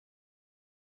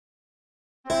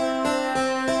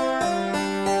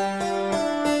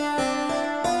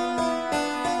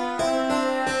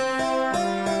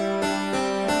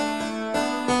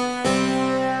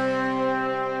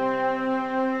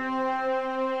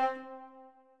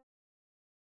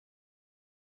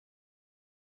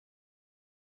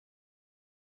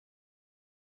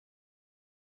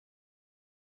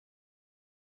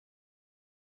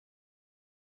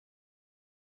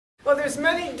Well, there's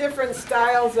many different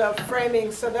styles of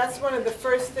framing, so that's one of the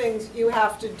first things you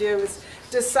have to do is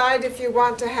decide if you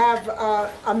want to have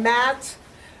a matte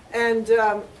and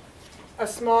a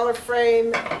smaller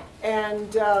frame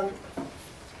and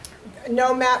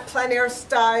no matte plein air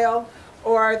style,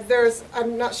 or there's,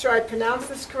 I'm not sure I pronounced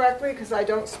this correctly because I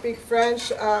don't speak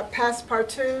French,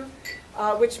 passe-partout,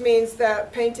 which means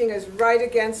that painting is right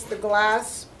against the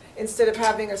glass instead of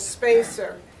having a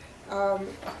spacer.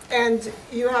 And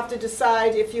you have to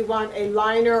decide if you want a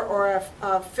liner or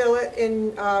a fillet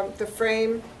in the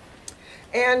frame.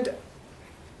 And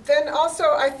then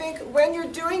also, I think when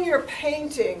you're doing your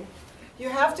painting, you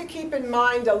have to keep in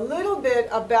mind a little bit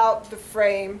about the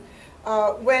frame.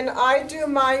 When I do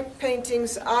my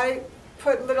paintings, I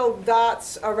put little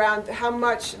dots around how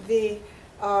much the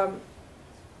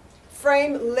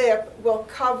frame lip will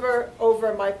cover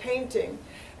over my painting.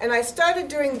 And I started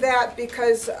doing that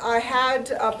because I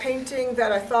had a painting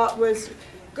that I thought was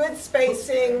good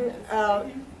spacing,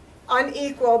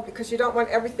 unequal because you don't want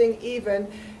everything even.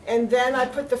 And then I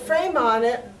put the frame on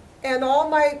it, and all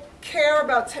my care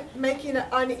about making it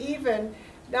uneven,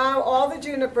 now all the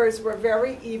junipers were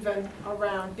very even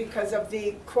around because of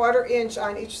the 1/4 inch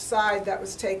on each side that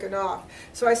was taken off.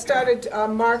 So I started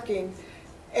marking.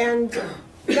 And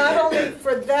not only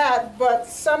for that, but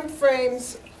some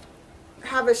frames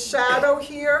have a shadow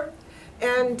here,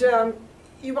 and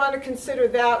you want to consider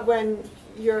that when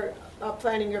you're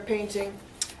planning your painting.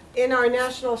 In our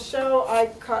national show,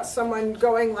 I caught someone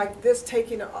going like this,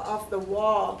 taking it off the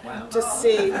wall to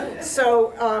see.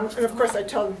 So, and of course I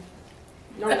told him,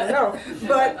 no.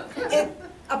 But it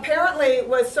apparently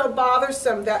was so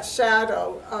bothersome, that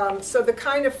shadow. So the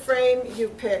kind of frame you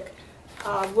pick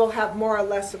will have more or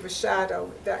less of a shadow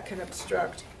that can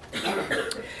obstruct.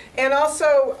 And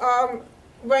also,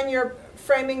 when you're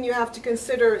framing, you have to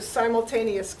consider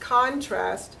simultaneous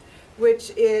contrast,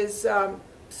 which is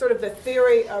sort of the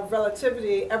theory of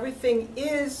relativity. Everything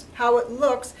is how it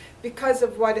looks because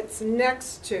of what it's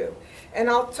next to. And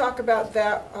I'll talk about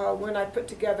that when I put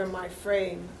together my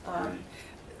frame.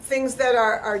 Things that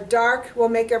are dark will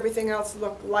make everything else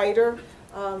look lighter.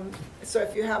 So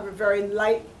if you have a very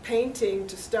light painting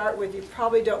to start with, you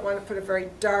probably don't want to put a very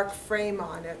dark frame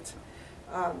on it.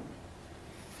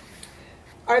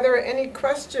 Are there any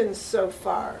questions so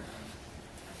far?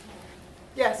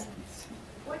 Yes?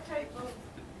 What type of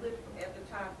lip at the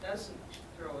top doesn't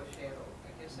throw a shadow?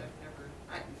 I guess I've never,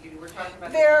 you were talking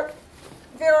about...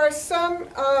 There are some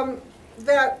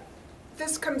that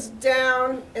this comes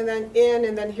down and then in,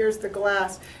 and then here's the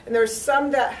glass. And there's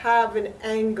some that have an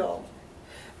angle.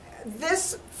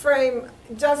 This frame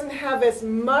doesn't have as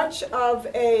much of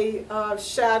a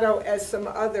shadow as some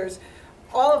others.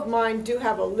 All of mine do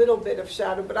have a little bit of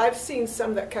shadow, but I've seen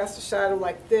some that cast a shadow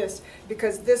like this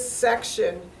because this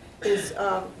section is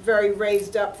very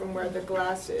raised up from where the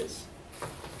glass is.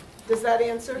 Does that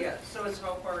answer? Yeah, so it's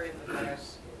how far in the glass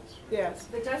is. Yes.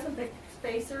 But doesn't the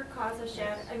spacer cause a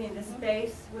shadow? I mean, the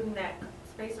space, wouldn't that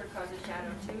spacer cause a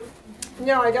shadow too?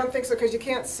 No, I don't think so, because you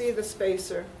can't see the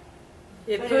spacer.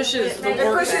 It pushes the It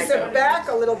work pushes it back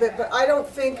a little bit, but I don't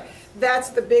think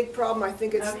that's the big problem. I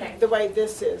think it's the way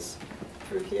this is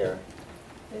through here.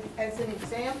 As an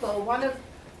example, one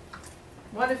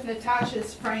of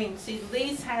Natasha's frames, see,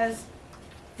 Lee's has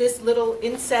this little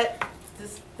inset,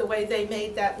 the way they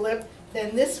made that lip.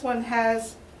 Then this one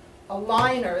has a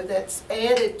liner that's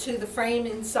added to the frame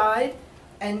inside,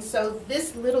 and so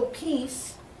this little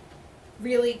piece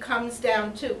really comes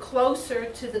down to closer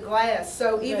to the glass.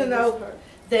 So even though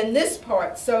then this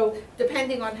part, so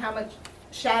depending on how much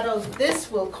shadow this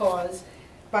will cause,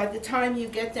 by the time you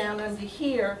get down under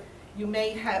here, you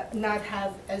may not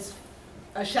have as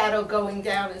a shadow going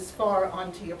down as far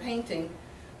onto your painting.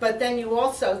 But then you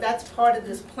also, that's part of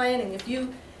this planning. If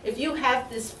you have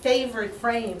this favorite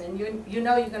frame and you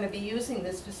know you're going to be using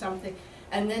this for something,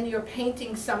 and then you're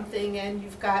painting something and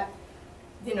you've got,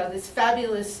 you know, this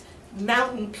fabulous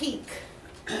mountain peak,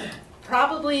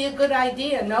 probably a good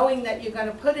idea, knowing that you're going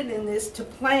to put it in this, to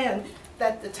plan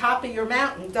that the top of your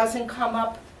mountain doesn't come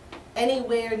up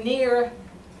anywhere near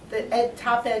the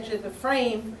top edge of the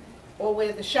frame or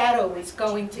where the shadow is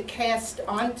going to cast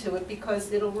onto it,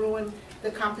 because it'll ruin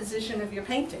the composition of your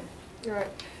painting. Right.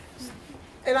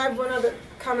 And I have one other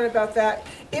comment about that.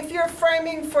 If you're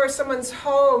framing for someone's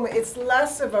home, it's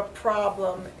less of a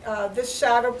problem. This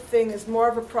shadow thing is more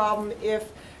of a problem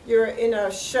if you're in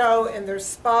a show and there's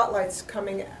spotlights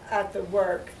coming at the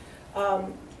work.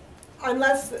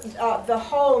 Unless the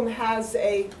home has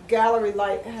a gallery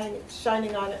light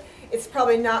shining on it, it's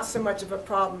probably not so much of a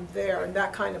problem there in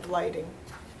that kind of lighting.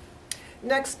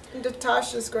 Next,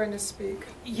 Natasha's going to speak.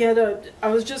 Yeah, I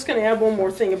was just going to add one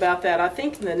more thing about that. I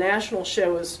think the national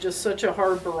show is just such a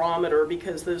hard barometer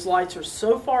because those lights are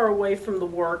so far away from the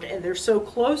work and they're so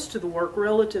close to the work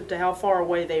relative to how far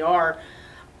away they are.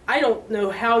 I don't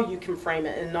know how you can frame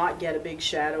it and not get a big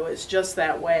shadow. It's just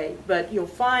that way. But you'll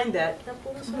find that, can I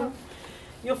pull this up?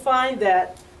 You'll find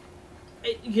that,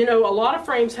 you know, a lot of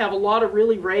frames have a lot of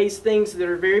really raised things that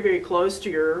are very, very close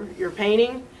to your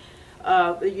painting.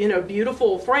 You know,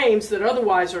 beautiful frames that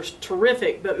otherwise are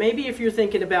terrific, but maybe if you're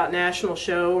thinking about national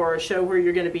show or a show where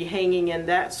you're going to be hanging in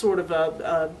that sort of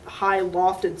a high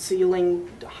lofted ceiling,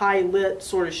 high lit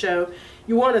sort of show,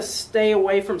 you want to stay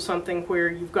away from something where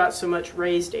you've got so much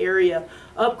raised area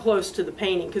up close to the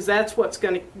painting, because that's what's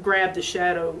going to grab the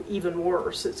shadow even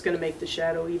worse. It's going to make the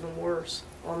shadow even worse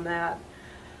on that.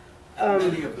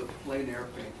 Many of the plein air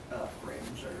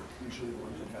frames are usually the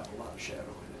ones that have a lot of shadow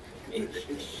in it.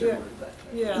 It's similar to that type.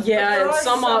 Yeah, Yeah, and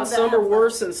some are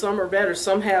worse and some are better.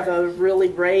 Some have a really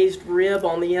raised rib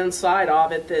on the inside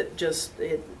of it that just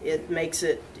it makes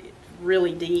it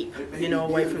really deep, you know,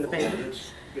 away from the paint.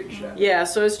 It's big shadow. Yeah,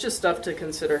 so it's just stuff to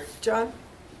consider. John?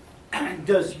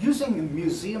 Does using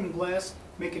museum glass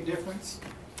make a difference?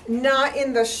 Not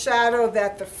in the shadow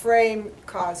that the frame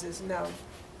causes, no.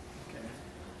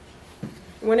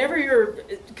 Whenever you're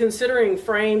considering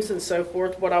frames and so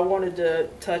forth, what I wanted to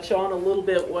touch on a little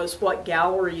bit was what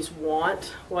galleries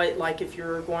want. Like if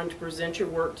you're going to present your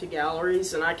work to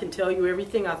galleries, and I can tell you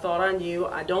everything I thought I knew,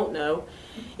 I don't know.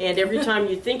 And every time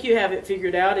you think you have it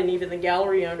figured out, and even the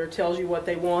gallery owner tells you what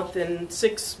they want, then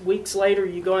 6 weeks later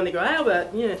you go and they go, oh,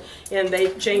 but, you know, and they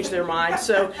change their mind.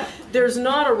 So there's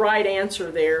not a right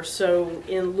answer there, so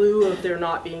in lieu of there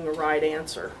not being a right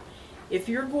answer. If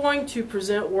you're going to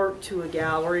present work to a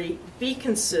gallery, be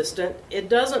consistent. It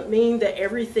doesn't mean that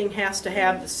everything has to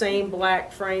have the same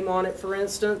black frame on it, for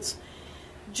instance.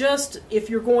 Just if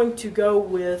you're going to go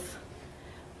with,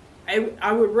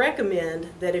 I would recommend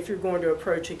that if you're going to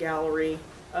approach a gallery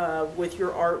with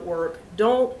your artwork,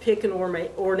 don't pick an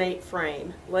ornate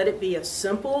frame. Let it be a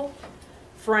simple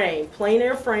frame. Plein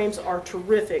air frames are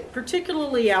terrific,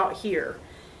 particularly out here.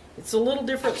 It's a little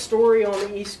different story on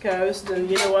the East Coast and,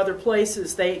 you know, other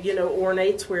places. They, you know,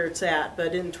 ornate's where it's at.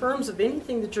 But in terms of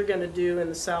anything that you're going to do in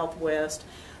the Southwest,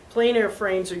 plein air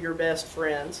frames are your best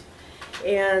friends.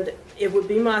 And it would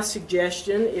be my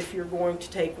suggestion, if you're going to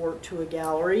take work to a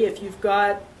gallery, if you've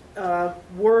got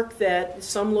work that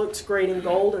some looks great in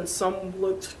gold and some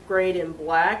looks great in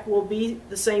black, will be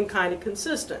the same kind of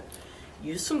consistent.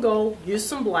 Use some gold, use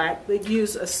some black, but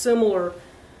use a similar,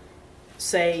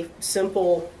 say,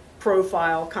 simple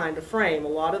profile kind of frame. A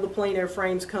lot of the plein air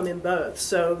frames come in both.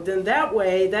 So then that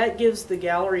way, that gives the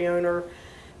gallery owner,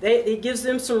 it gives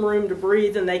them some room to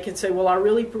breathe, and they can say, well, I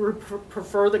really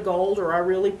prefer the gold, or I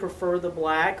really prefer the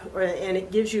black, and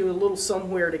it gives you a little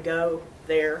somewhere to go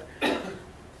there.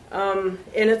 And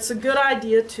it's a good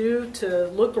idea, too, to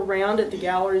look around at the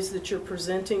galleries that you're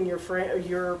presenting your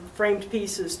framed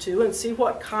pieces to and see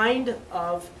what kind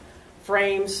of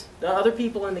frames the other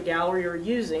people in the gallery are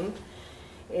using.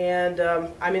 And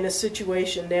I'm in a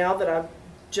situation now that I've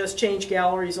just changed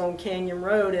galleries on Canyon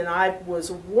Road, and I was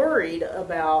worried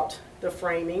about the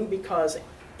framing because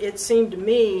it seemed to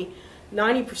me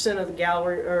 90% of the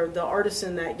gallery, or the artists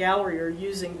in that gallery, are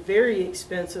using very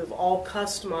expensive, all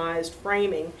customized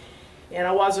framing, and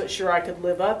I wasn't sure I could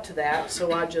live up to that,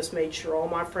 so I just made sure all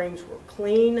my frames were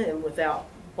clean and without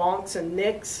bonks and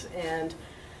nicks and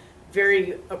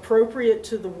very appropriate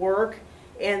to the work.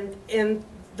 And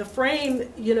the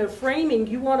frame, you know, framing,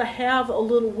 you want to have a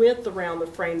little width around the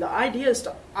frame. The idea is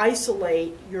to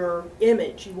isolate your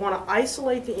image. You want to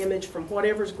isolate the image from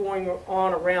whatever's going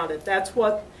on around it. That's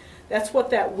what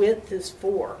that width is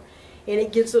for. And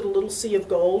it gives it a little sea of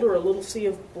gold or a little sea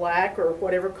of black or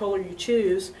whatever color you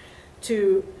choose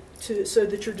so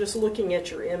that you're just looking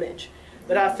at your image.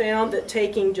 But I found that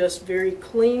taking just very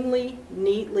cleanly,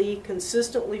 neatly,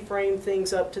 consistently framed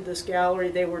things up to this gallery,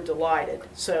 they were delighted.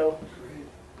 So,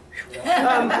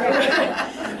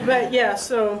 but yeah,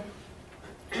 so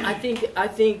I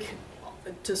think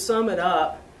to sum it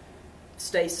up,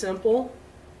 stay simple,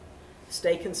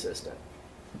 stay consistent.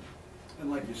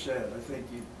 And like you said, I think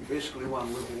you basically want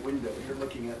a little window. You're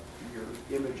looking at your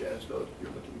image as though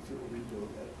you're looking through a window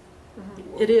at the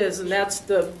world. It is, and that's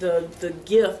the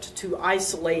gift to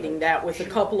isolating that with a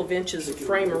couple of inches of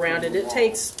frame around it.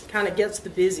 It kind of gets the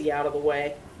busy out of the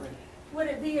way. Would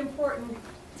it be important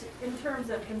in terms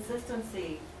of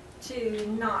consistency to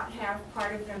not have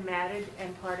part of them matted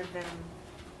and part of them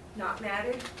not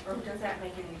matted, or does that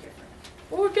make any difference?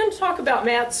 Well, we're going to talk about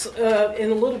mats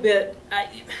in a little bit.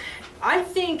 I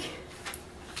think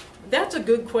That's a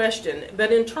good question,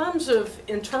 but in terms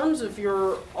of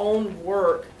your own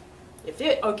work, if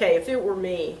it were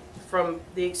me, from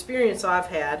the experience I've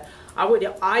had, I would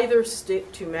either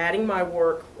stick to matting my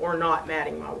work or not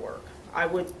matting my work. I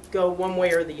would go one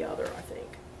way or the other, I think.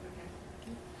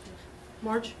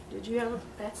 Marge, did you have?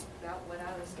 That's about what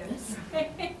I was going to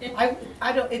say.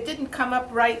 I don't, it didn't come up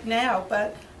right now,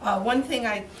 but one thing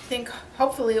I think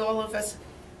hopefully all of us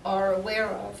are aware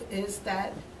of is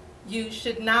that you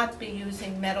should not be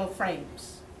using metal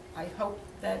frames. I hope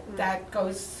that that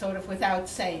goes sort of without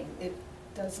saying. It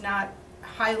does not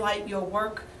highlight your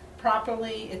work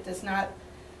properly. It does not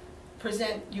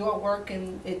present your work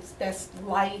in its best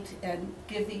light and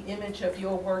give the image of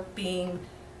your work being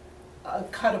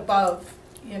cut above,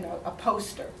 you know, a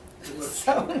poster. It looks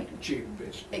So, cheap,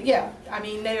 basically. yeah, I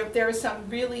mean, there are some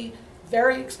really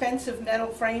very expensive metal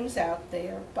frames out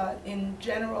there, but in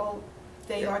general,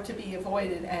 they are to be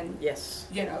avoided. And Yes.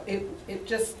 you know, it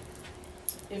just,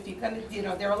 if you're gonna, you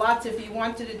know, there are lots, if you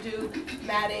wanted to do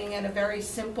matting and a very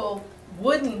simple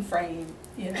wooden frame,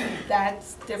 you know,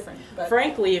 that's different, but.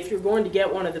 Frankly, if you're going to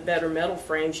get one of the better metal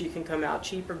frames, you can come out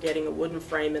cheaper getting a wooden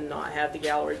frame and not have the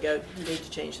gallery go, you need to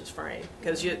change this frame.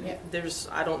 Because Yeah.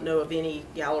 I don't know of any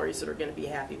galleries that are going to be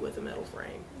happy with a metal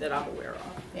frame that I'm aware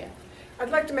of. Yeah. I'd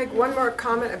like to make one more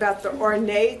comment about the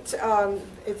ornate.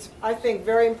 It's, I think,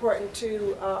 very important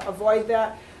to avoid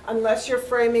that unless you're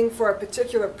framing for a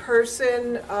particular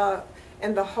person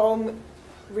and the home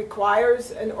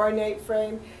requires an ornate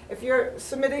frame. If you're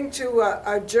submitting to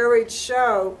a juried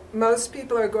show, most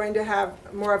people are going to have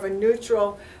more of a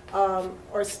neutral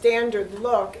or standard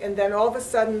look, and then all of a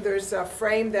sudden there's a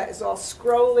frame that is all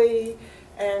scrolly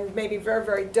and maybe very,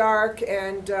 very dark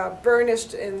and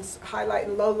burnished in highlight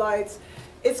and low lights.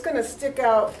 It's going to stick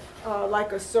out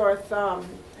like a sore thumb.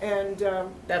 And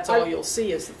That's all you'll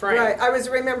see is the frame. Right. I was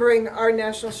remembering our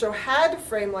national show had a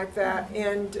frame like that,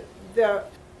 and the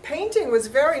painting was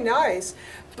very nice,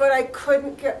 but I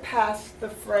couldn't get past the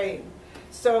frame.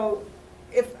 So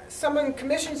if someone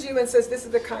commissions you and says this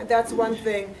is the kind, that's one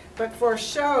thing, but for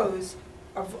shows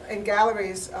and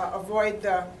galleries, avoid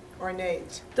the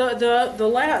ornate.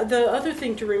 The other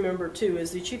thing to remember too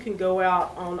is that you can go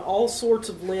out on all sorts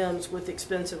of limbs with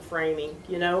expensive framing,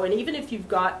 you know, and even if you've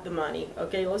got the money,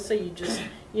 okay, let's say you just,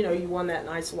 you know, you won that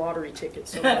nice lottery ticket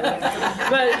somewhere.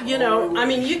 But, you know, I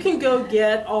mean, you can go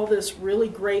get all this really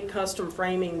great custom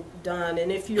framing done,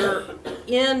 and if you're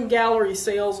in gallery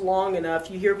sales long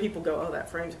enough, you hear people go, oh, that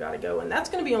frame's got to go, and that's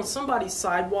going to be on somebody's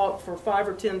sidewalk for $5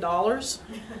 or $10.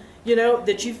 You know,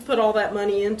 that you've put all that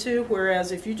money into,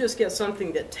 whereas if you just get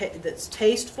something that's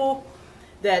tasteful,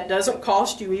 that doesn't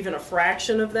cost you even a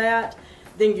fraction of that,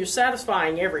 then you're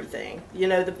satisfying everything. You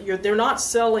know, they're not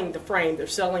selling the frame, they're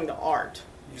selling the art.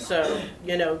 Yeah. So,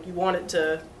 you know, you want it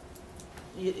to,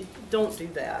 don't do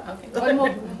that. Okay.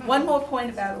 One more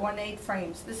point about ornate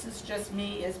frames. This is just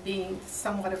me as being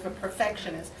somewhat of a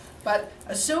perfectionist, but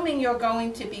assuming you're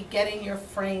going to be getting your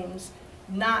frames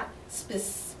not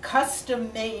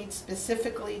custom made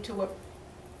specifically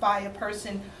by a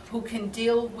person who can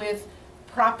deal with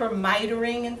proper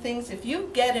mitering and things. If you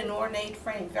get an ornate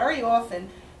frame, very often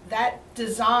that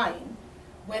design,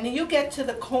 when you get to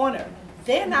the corner,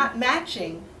 they're not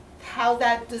matching how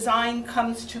that design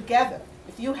comes together.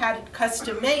 If you had it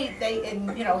custom made,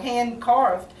 you know, hand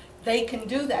carved, they can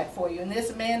do that for you. And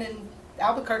there's a man in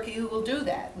Albuquerque who will do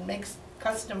that and makes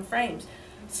custom frames.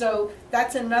 So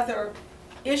that's another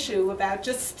issue about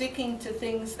just sticking to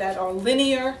things that are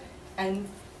linear, and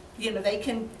you know,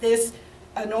 there's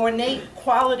an ornate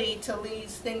quality to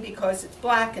Lee's thing because it's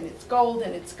black and it's gold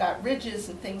and it's got ridges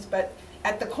and things, but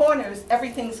at the corners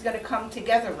everything's going to come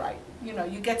together right. You know,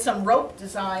 you get some rope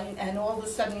design and all of a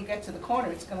sudden you get to the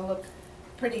corner, it's going to look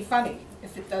pretty funny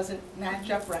if it doesn't match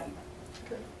up right.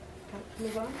 Okay.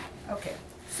 Move on. Okay,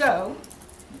 so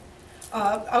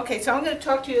so I'm going to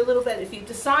talk to you a little bit. If you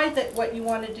decide that what you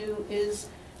want to do is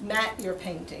mat your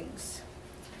paintings,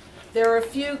 there are a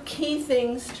few key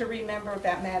things to remember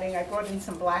about matting. I brought in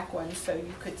some black ones so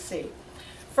you could see.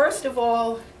 First of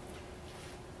all,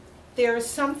 there is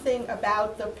something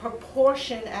about the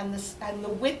proportion and the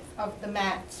width of the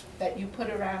mats that you put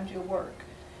around your work.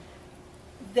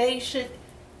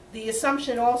 The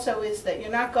assumption also is that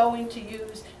you're not going to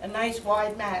use a nice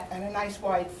wide mat and a nice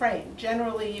wide frame.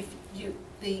 Generally,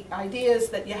 the idea is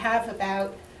that you have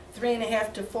about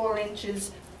 3.5 to 4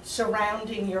 inches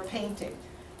surrounding your painting.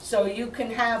 So you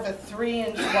can have a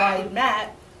 3-inch wide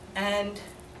mat and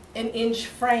an inch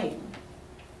frame.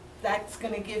 That's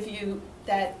going to give you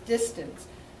that distance.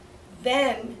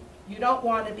 Then You don't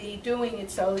want to be doing it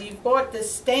so you've bought the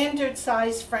standard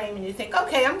size frame and you think,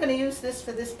 okay, I'm going to use this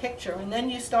for this picture, and then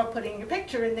you start putting your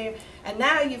picture in there, and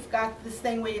now you've got this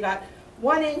thing where you got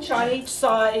 1 inch on each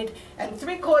side and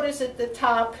 3/4 at the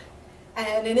top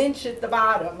and 1 inch at the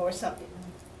bottom or something.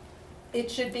 It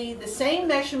should be the same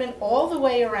measurement all the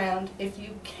way around. If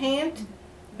you can't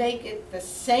make it the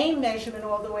same measurement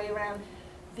all the way around,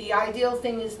 the ideal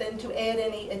thing is then to add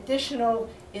any additional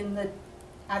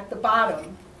at the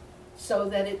bottom so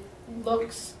that it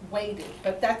looks weighted.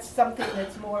 But that's something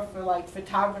that's more for like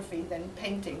photography than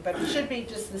painting. But it should be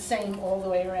just the same all the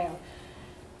way around.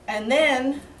 And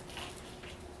then,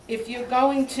 if you're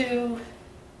going to,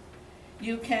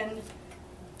 you can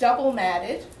double mat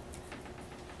it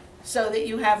so that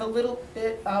you have a little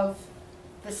bit of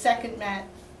the second mat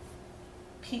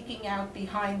peeking out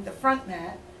behind the front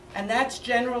mat. And that's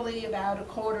generally about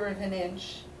 1/4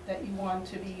 inch that you want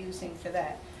to be using for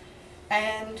that.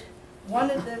 And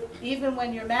even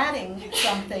when you're matting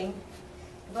something,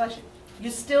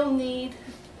 you still need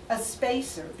a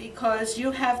spacer because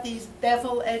you have these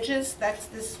bevel edges. That's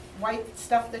this white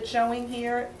stuff that's showing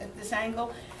here at this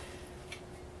angle.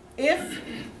 If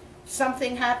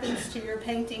something happens to your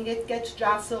painting, it gets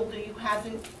jostled, or you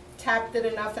haven't tapped it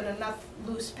enough and enough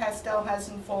loose pastel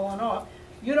hasn't fallen off,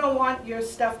 you don't want your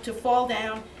stuff to fall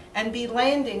down and be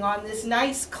landing on this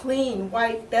nice, clean,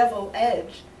 white bevel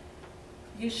edge.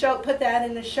 You put that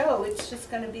in a show, it's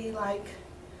just going to be like,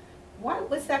 what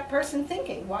was that person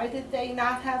thinking? Why did they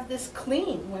not have this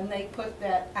clean when they put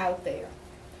that out there?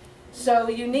 So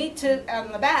you need to,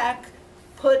 on the back,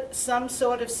 put some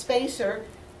sort of spacer.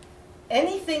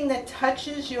 Anything that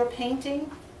touches your painting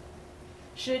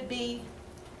should be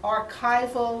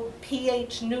archival,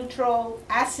 pH neutral,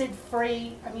 acid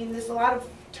free. I mean, there's a lot of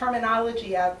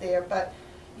terminology out there, but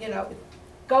you know,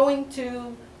 going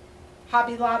to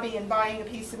Hobby Lobby and buying a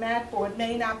piece of mat board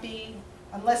may not be,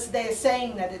 unless they're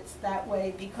saying that it's that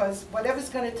way, because whatever's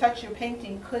going to touch your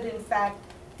painting could in fact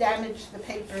damage the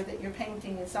paper that your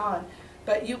painting is on.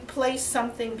 But you place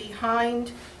something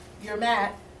behind your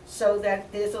mat so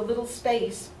that there's a little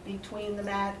space between the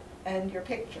mat and your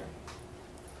picture.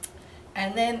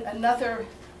 And then another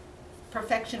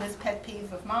perfectionist pet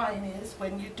peeve of mine is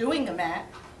when you're doing a mat,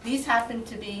 these happen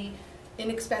to be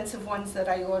inexpensive ones that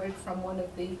I ordered from one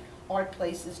of the art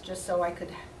places just so I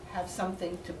could have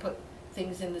something to put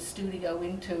things in the studio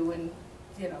into, and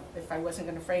you know, if I wasn't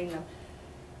going to frame them.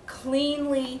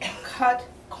 Cleanly cut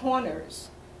corners.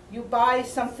 You buy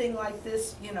something like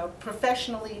this, you know,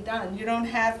 professionally done. You don't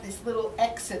have this little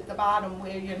X at the bottom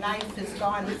where your knife has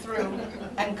gone through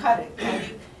and cut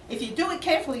it. If you do it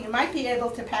carefully, you might be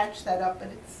able to patch that up, but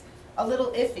it's a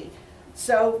little iffy.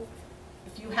 So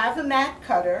if you have a mat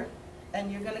cutter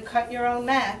and you're going to cut your own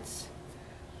mats,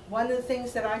 one of the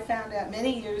things that I found out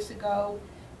many years ago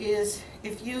is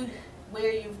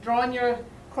where you've drawn your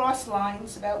cross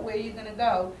lines about where you're going to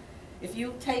go, if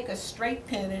you take a straight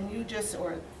pin and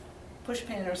or a push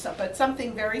pin or something, but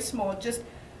something very small, just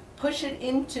push it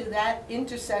into that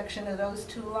intersection of those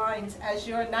two lines. As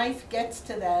your knife gets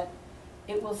to that,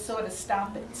 it will sort of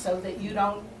stop it so that you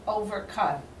don't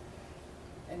overcut.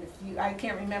 And I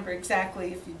can't remember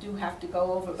exactly if you do have to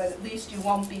go over, but at least you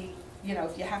won't be, you know,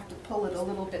 if you have to pull it a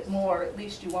little bit more, at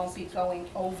least you won't be going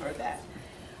over that.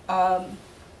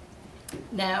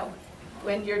 Now,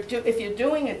 if you're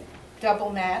doing a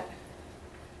double mat,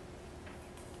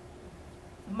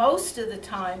 most of the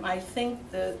time I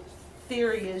think the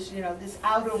theory is, you know, this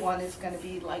outer one is going to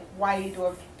be like white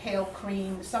or pale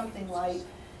cream, something light,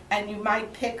 and you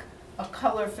might pick a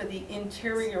color for the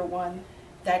interior one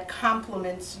that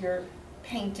complements your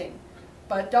painting.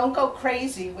 But don't go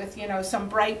crazy with, you know, some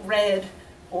bright red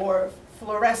or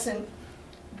fluorescent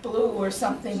blue or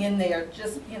something in there.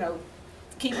 Just, you know,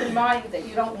 keep in mind that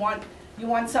you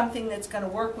want something that's going to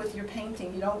work with your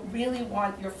painting. You don't really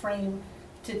want your frame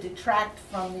to detract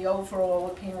from the overall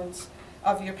appearance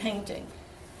of your painting.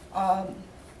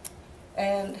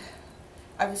 And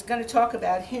I was going to talk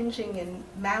about hinging and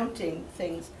mounting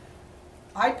things.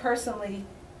 I personally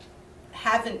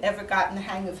haven't ever gotten the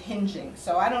hang of hinging,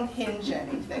 so I don't hinge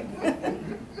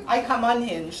anything. I come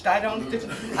unhinged. I don't hinge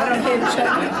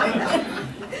anything.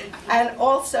 And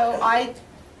also,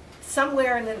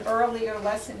 somewhere in an earlier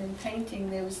lesson in painting,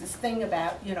 there was this thing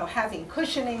about, you know, having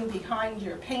cushioning behind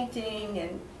your painting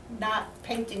and not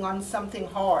painting on something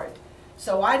hard.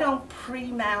 So I don't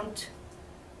pre-mount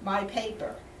my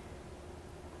paper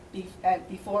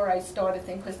before I start a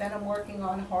thing, because then I'm working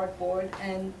on hardboard,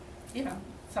 and you know,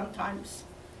 sometimes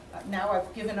now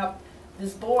I've given up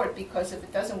this board because if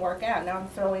it doesn't work out, now I'm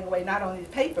throwing away not only the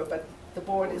paper but the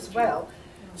board as well.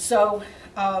 So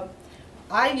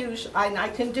and I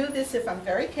can do this if I'm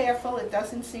very careful, it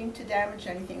doesn't seem to damage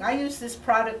anything. I use this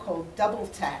product called Double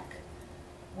Tack,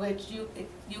 which you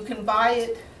can buy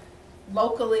it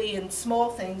locally in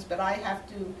small things, but I have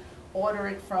to order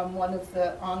it from one of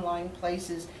the online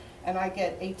places, and I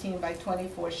get 18 by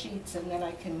 24 sheets, and then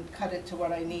I can cut it to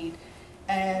what I need.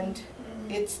 And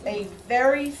it's a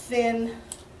very thin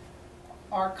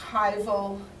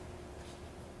archival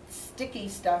sticky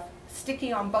stuff,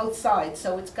 sticky on both sides,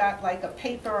 so it's got like a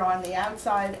paper on the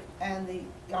outside and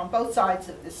on both sides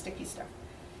of the sticky stuff.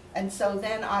 And so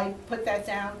then I put that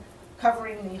down,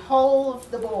 covering the whole of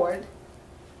the board,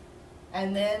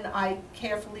 and then I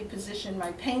carefully position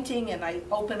my painting, and I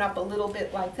open up a little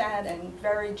bit like that and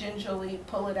very gingerly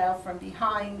pull it out from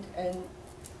behind and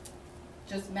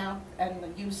just mount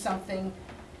and use something,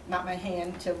 not my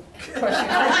hand, to push it.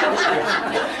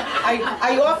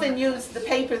 I often use the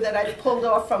paper that I've pulled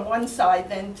off from one side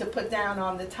then to put down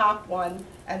on the top one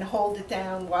and hold it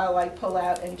down while I pull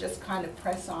out and just kind of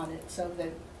press on it so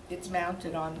that it's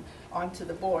mounted onto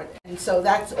the board. And so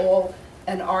that's all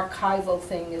an archival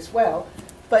thing as well.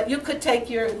 But you could take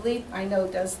Lee, I know,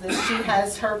 does this. She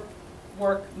has her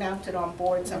work mounted on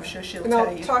boards. I'm sure she'll And tell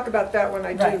I'll you. talk about that when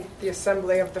I do Right. the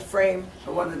assembly of the frame.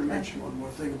 I wanted to mention one more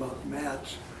thing about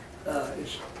mats.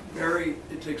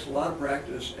 It takes a lot of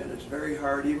practice, and it's very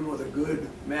hard, even with a good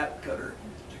mat cutter,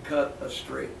 to cut a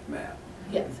straight mat.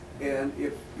 Yes. And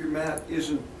if your mat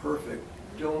isn't perfect,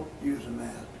 don't use a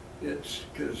mat. It's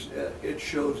because it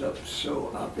shows up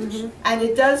so obviously. And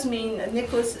it does mean,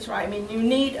 Nicholas is right, I mean, you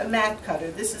need a mat cutter.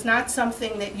 This is not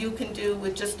something that you can do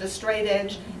with just a straight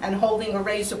edge and holding a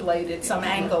razor blade at some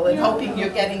angle and hoping you're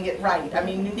getting it right. I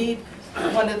mean, you need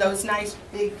one of those nice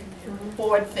big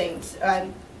board things.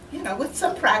 And, you know, with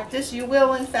some practice, you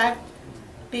will, in fact,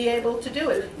 be able to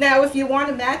do it. Now, if you want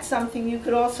to mat something, you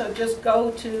could also just go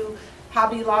to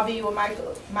Hobby Lobby or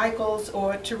Michael's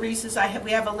or Teresa's.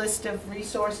 We have a list of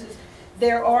resources.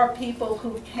 There are people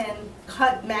who can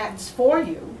cut mats for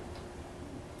you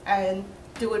and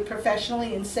do it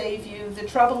professionally and save you the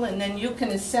trouble, and then you can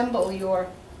assemble your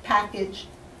package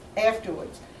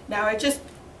afterwards. Now,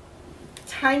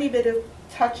 tiny bit of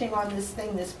touching on this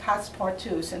thing, this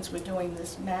Passepartout, since we're doing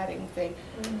this matting thing.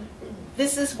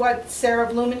 This is what Sarah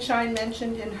Blumenschein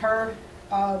mentioned in her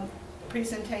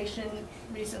presentation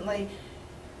recently,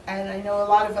 and I know a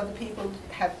lot of other people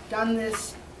have done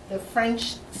this. The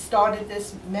French started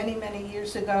this many, many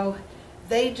years ago.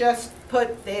 They just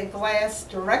put their glass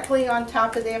directly on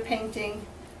top of their painting,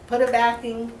 put a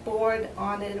backing board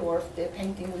on it, or if their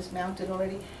painting was mounted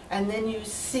already, and then you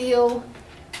seal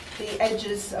the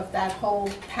edges of that whole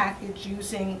package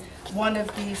using one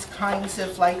of these kinds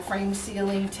of like frame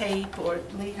sealing tape, or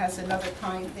Lee has another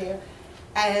kind there.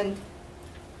 And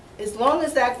as long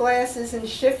as that glass isn't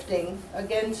shifting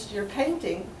against your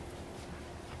painting,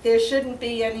 there shouldn't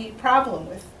be any problem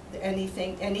with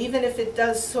anything. And even if it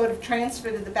does sort of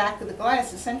transfer to the back of the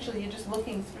glass, essentially you're just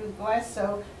looking through the glass,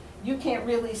 so you can't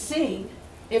really see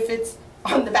if it's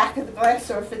on the back of the glass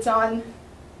or if it's on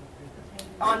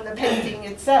the painting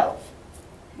itself.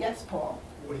 Yes, Paul?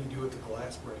 What do you do if the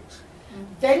glass breaks?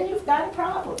 Then you've got a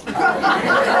problem.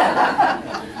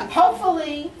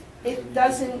 Hopefully it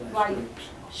doesn't like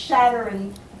shatter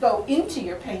and go into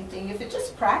your painting. If it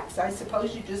just cracks, I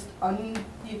suppose you just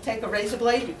you take a razor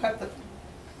blade, you cut the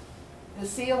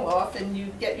seal off, and you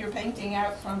get your painting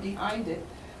out from behind it.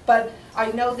 But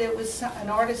I know there was an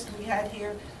artist we had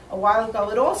here a while ago.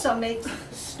 It also makes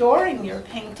storing your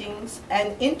paintings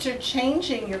and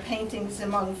interchanging your paintings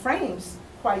among frames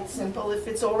quite simple. If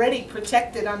it's already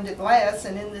protected under glass,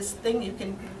 and in this thing you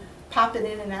can pop it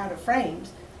in and out of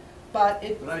frames. But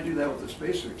I do that with the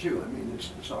spacer too. I mean,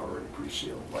 it's already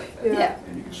pre-sealed like that. Yeah,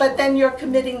 And you can but then you're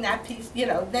committing that piece, you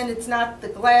know, then it's not, the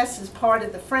glass is part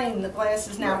of the frame, the glass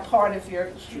is now Right. part of your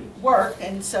That's true. work,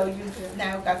 and so you've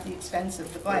now got the expense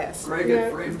of the glass. Greg Yeah.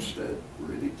 at Framestead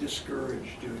really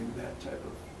discouraged doing that type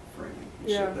of framing.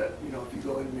 He Yeah. said that, you know, if you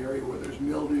go in an area where there's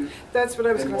mildew That's what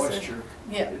I was and going to say. moisture,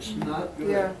 Yeah, it's not good.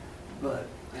 Yeah. But,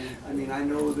 I mean, I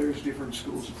know there's different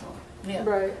schools of thought. yeah.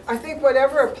 Right. I think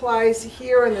whatever applies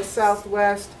here in the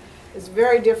Southwest is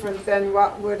very different than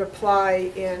what would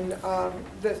apply in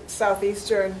the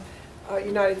southeastern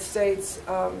United States.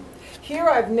 Here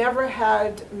I've never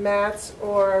had mats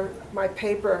or my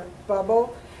paper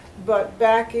bubble, but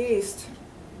back east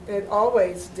it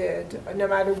always did, no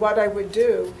matter what I would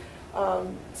do.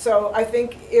 So I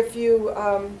think if you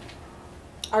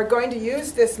are going to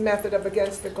use this method of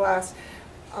against the glass,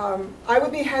 I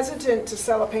would be hesitant to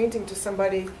sell a painting to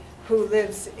somebody who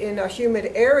lives in a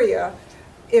humid area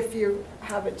if you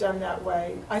have it done that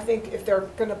way. I think if they're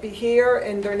going to be here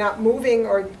and they're not moving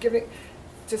or giving,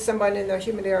 to someone in the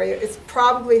humid area, it's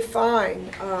probably fine.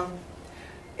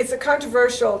 It's a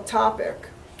controversial topic.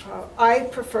 I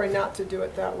prefer not to do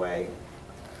it that way,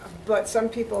 but some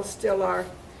people still are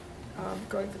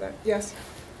going for that. Yes?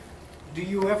 Do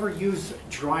you ever use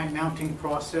dry mounting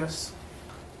process?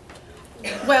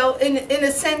 Well, in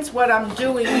a sense, what I'm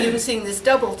doing using this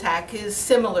double tack is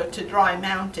similar to dry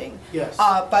mounting. Yes.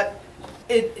 But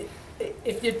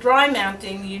if you're dry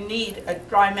mounting, you need a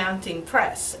dry mounting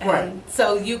press. And Right.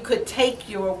 so you could take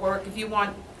your work, if you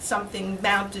want something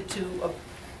mounted to a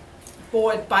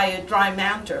board by a dry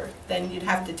mounter, then you'd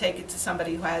have to take it to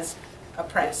somebody who has a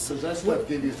press. Does that stuff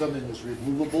give you something that's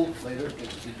removable later?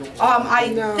 If you don't want I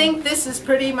to- No. think this is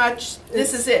pretty much,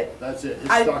 this is it. That's it, it's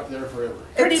I- stuck there forever.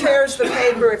 Pretty It tears the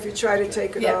paper if you try to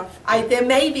take it Yeah, off. there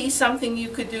may be something you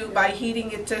could do by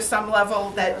heating it to some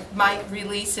level that might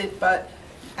release it,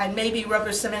 and maybe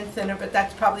rubber cement thinner, but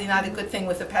that's probably not a good thing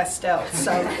with a pastel,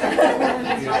 so.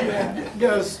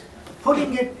 Does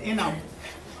putting it in a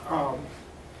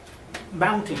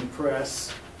mounting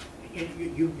press,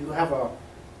 you have a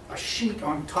sheet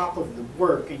on top of the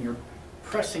work and you're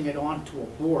pressing it onto a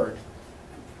board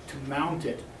to mount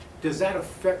it. Does that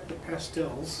affect the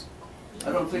pastels?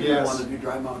 I don't think we Yes. want to do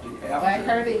dry mounting after. I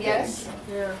heard a yes.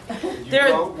 Yeah. You There-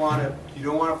 don't want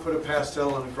to put a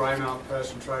pastel in a dry mount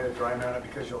press and try to dry mount it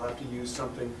because you'll have to use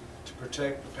something to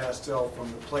protect the pastel from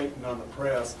the plating on the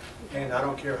press. And I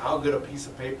don't care how good a piece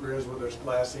of paper is, whether it's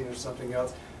glassine or something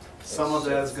else, some of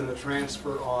that is going to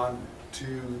transfer on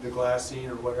to the glassine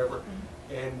or whatever.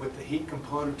 And with the heat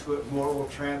component to it, more will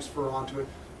transfer onto it.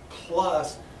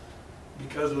 Plus,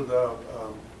 because of the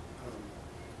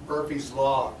Murphy's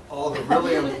Law, all the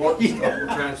really important stuff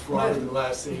will transfer onto the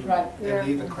glassine Right. and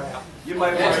leave the crap. You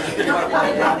might want to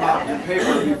dry mount your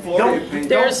paper before you paint.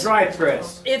 There's- Don't dry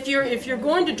press. If you're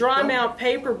going to dry mount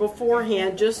paper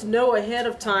beforehand, just know ahead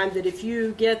of time that if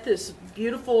you get this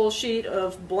beautiful sheet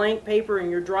of blank paper and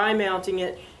you're dry mounting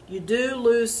it, you do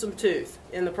lose some tooth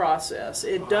in the process.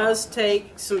 It does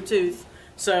take some tooth.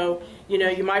 So,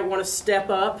 you might want to step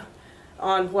up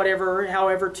on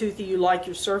however toothy you like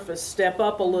your surface. Step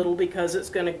up a little because it's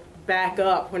going to back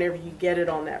up whenever you get it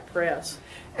on that press.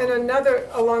 And another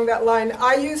along that line,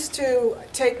 I used to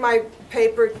take my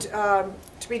paper to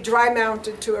be dry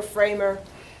mounted to a framer,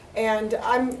 and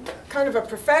I'm kind of a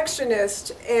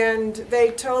perfectionist, and they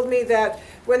told me that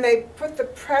when they put the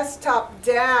press top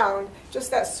down, just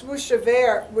that swoosh of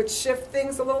air would shift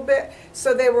things a little bit,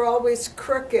 so they were always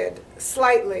crooked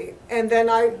slightly, and then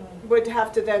I would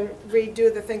have to then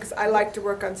redo the thing because I like to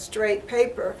work on straight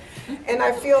paper. And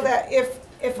I feel that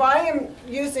if I am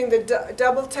using the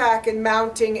double tack and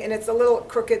mounting and it's a little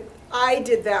crooked, I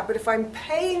did that. But if I'm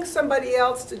paying somebody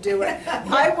else to do it,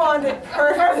 I want it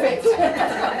perfect.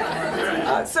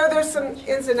 So there's some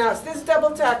ins and outs. This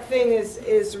double tack thing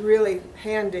is really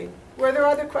handy. Were there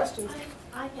other questions?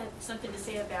 I had something to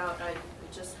say about, I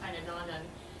just kind of dawned on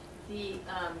the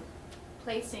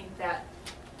placing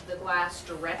the glass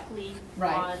directly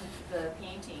Right. on the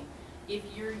painting. If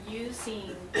you're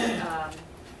using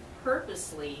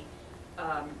purposely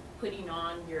putting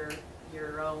on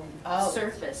your own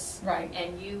surface, Right.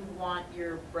 and you want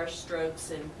your brush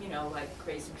strokes and, like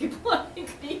crazy people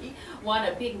like me, want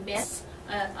a big mess,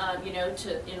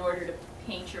 in order to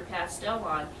paint your pastel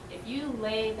on, if you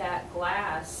lay that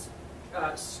glass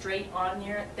straight on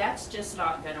there, that's just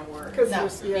not going to work. Because No.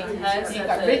 there's, yeah. Because You've of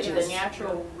got the ridges.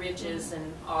 natural ridges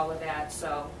and all of that,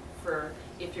 so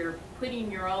if you're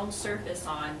putting your own surface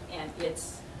on and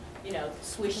it's,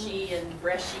 swishy and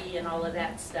brushy and all of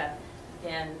that stuff,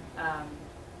 then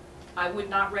I would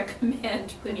not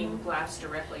recommend putting glass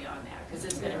directly on that, because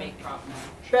it's going to make problems.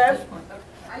 Bev?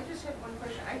 I just have one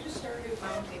question. I just started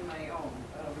mounting my own.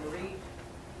 Marie,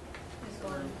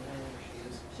 where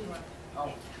she is.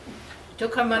 Oh,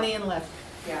 Took her money and left.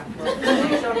 yeah. Well,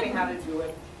 she showed me how to do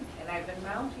it, and I've been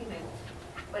mounting it,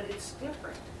 but it's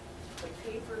different. The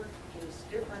paper is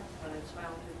different when it's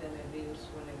mounted than it is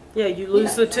when it. Yeah, you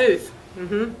lose the tooth.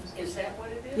 Mm-hmm. Is that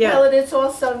what it is? Yeah. Well, and it's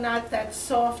also not that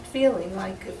soft feeling,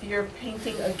 like if you're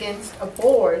painting against a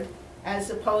board, as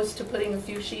opposed to putting a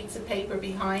few sheets of paper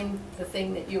behind the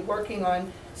thing that you're working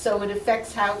on, so it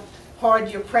affects how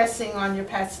hard you're pressing on your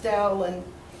pastel and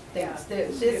things.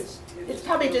 It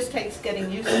probably just takes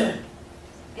getting used to.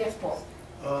 Yes, Paul?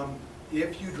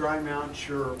 If you dry mount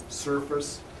your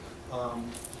surface,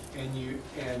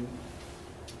 and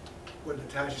what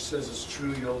Natasha says is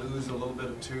true, you'll lose a little bit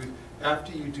of tooth.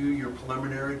 After you do your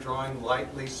preliminary drawing,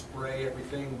 lightly spray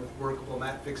everything with workable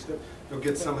matte fix tip, you'll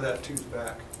get some of that tooth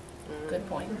back. Good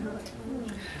point.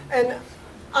 And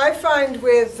I find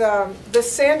with the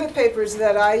sanded papers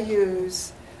that I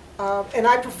use, and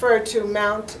I prefer to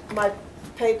mount my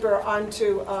paper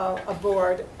onto a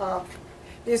board,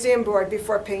 museum board,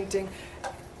 before painting.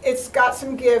 It's got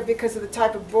some give because of the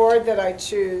type of board that I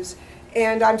choose,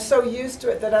 and I'm so used to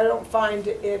it that I don't find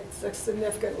it's a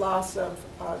significant loss of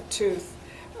tooth.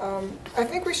 I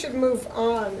think we should move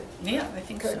on. Yeah, I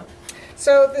think so.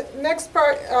 So the next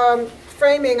part,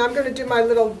 framing, I'm going to do my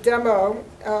little demo.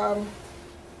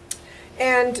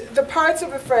 And the parts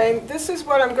of a frame, this is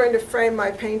what I'm going to frame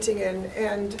my painting in.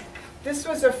 And this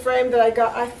was a frame that I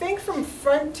got, I think, from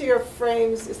Frontier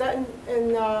Frames. Is that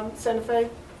in Santa Fe?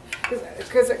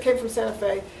 Because it came from Santa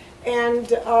Fe.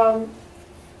 And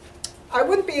I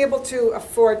wouldn't be able to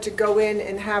afford to go in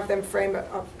and have them frame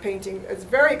a painting. It's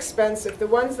very expensive. The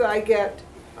ones that I get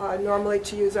normally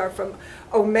to use are from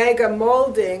Omega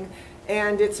Molding,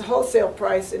 and it's a wholesale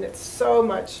price, and it's so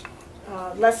much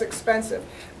less expensive.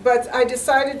 But I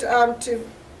decided to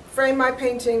frame my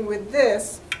painting with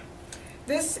this.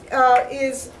 This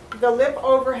is the lip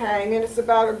overhang, and it's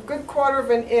about a good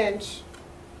 1/4 inch.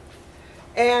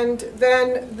 And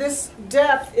then this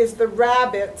depth is the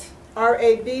rabbet,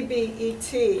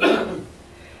 R-A-B-B-E-T.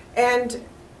 And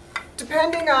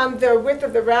depending on the width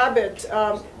of the rabbet,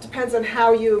 depends on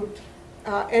how you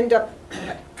end up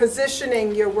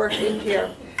positioning your work in here.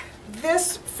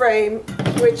 This frame,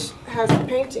 which has a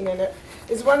painting in it,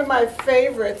 is one of my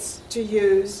favorites to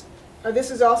use.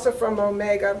 This is also from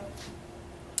Omega.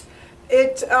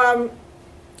 It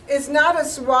is not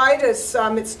as wide as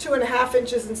some. It's 2.5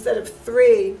 inches instead of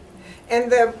 3, and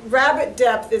the rabbet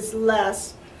depth is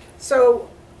less. So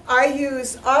I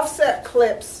use offset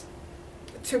clips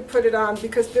to put it on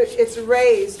because it's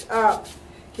raised up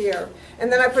here.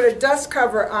 And then I put a dust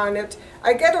cover on it.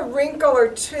 I get a wrinkle or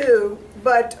two,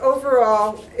 but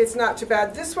overall it's not too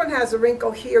bad. This one has a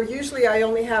wrinkle here. Usually I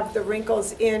only have the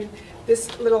wrinkles in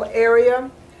this little area.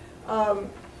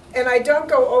 And I don't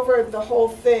go over the whole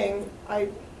thing. I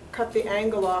cut the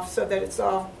angle off so that it's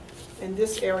all in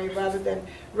this area rather than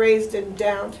raised and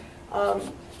down.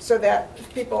 So that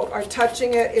if people are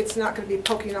touching it, it's not going to be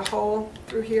poking a hole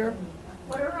through here.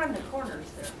 What are on the corners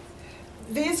there?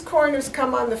 These corners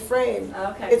come on the frame.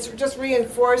 Okay. It's just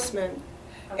reinforcement.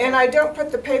 Okay. And I don't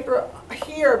put the paper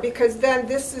here because then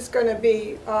this is going to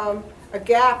be a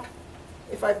gap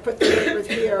if I put the paper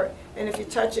here. And if you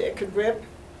touch it, it could rip.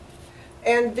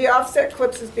 And the offset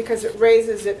clips is because it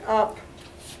raises it up.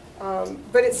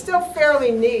 But it's still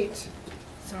fairly neat.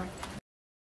 Sorry.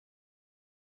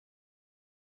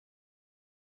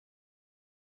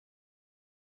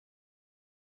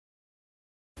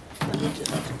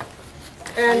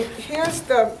 And here's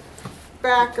the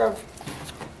back of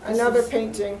another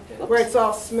painting where it's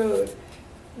all smooth.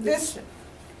 This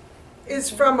is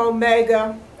from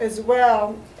Omega as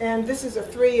well, and this is a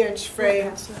 3-inch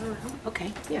frame.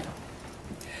 Okay, yeah.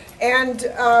 And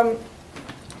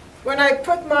when I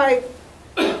put my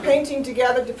painting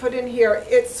together to put in here,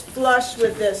 it's flush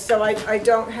with this, so I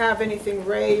don't have anything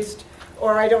raised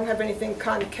or I don't have anything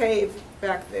concave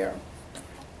back there.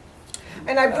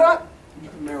 And I brought...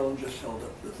 Marilyn just held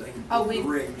up the thing, Oh, the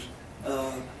rings.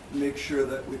 Make sure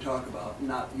that we talk about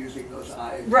not using those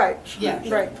eye Right, yeah,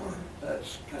 right. anymore.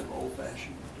 That's kind of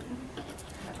old-fashioned.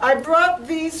 I brought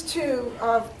these two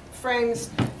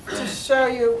frames to show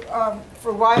you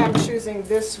for why I'm choosing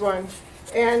this one.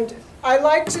 And I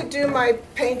like to do my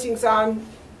paintings on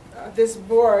this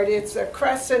board. It's a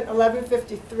Crescent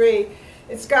 1153.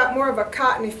 It's got more of a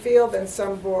cottony feel than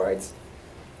some boards.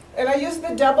 And I use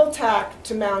the double tack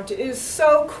to mount it. It is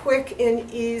so quick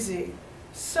and easy.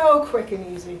 So quick and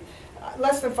easy.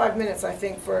 Less than 5 minutes, I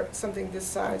think, for something this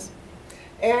size.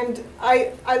 And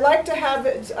I like to have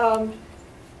it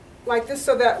like this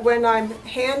so that when I'm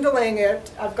handling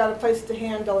it, I've got a place to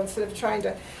handle instead of trying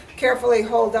to carefully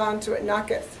hold on to it and not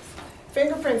get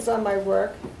fingerprints on my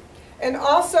work. And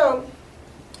also,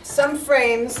 some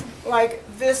frames, like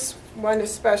this one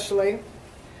especially,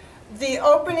 the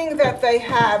opening that they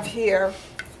have here,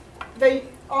 they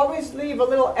always leave a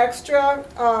little extra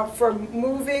for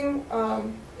moving.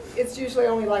 It's usually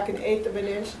only like 1/8 of an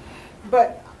inch,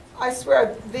 but I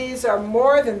swear these are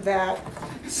more than that.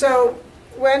 So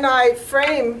when I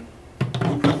frame,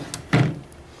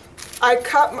 I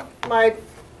cut my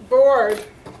board,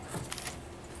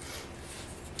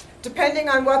 depending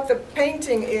on what the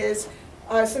painting is,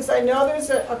 since I know there's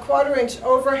a 1/4 inch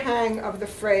overhang of the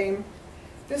frame.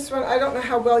 This one, I don't know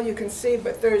how well you can see,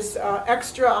 but there's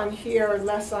extra on here and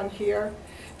less on here.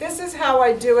 This is how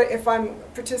I do it if I'm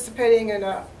participating in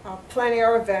a plein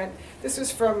air event. This was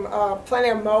from Plein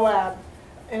Air Moab,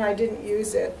 and I didn't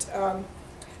use it.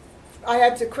 I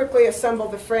had to quickly assemble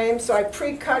the frame, so I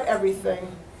pre-cut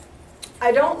everything.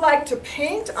 I don't like to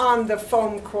paint on the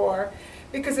foam core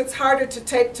because it's harder to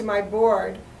tape to my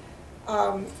board.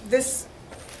 This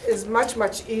is much,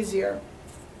 much easier,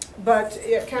 but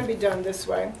it can be done this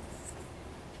way.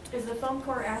 Is the foam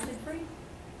core acid-free?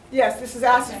 Yes, this is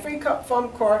acid-free foam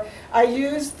core. I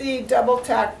use the double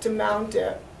tack to mount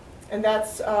it, and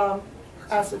that's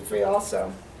acid-free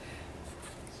also.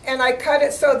 And I cut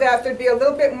it so that there'd be a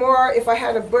little bit more. If I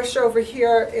had a bush over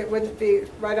here, it wouldn't be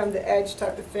right on the edge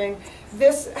type of thing.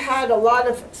 This had a lot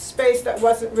of space that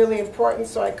wasn't really important,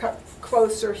 so I cut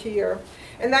closer here.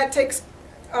 And that takes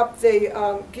up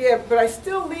the give, but I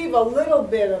still leave a little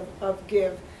bit of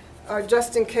give,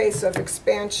 just in case of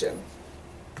expansion.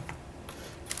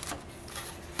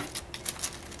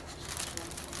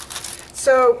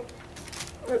 So,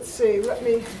 let's see, let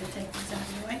me...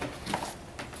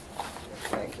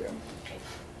 Thank you.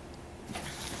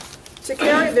 To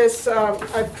carry this,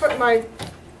 I put my,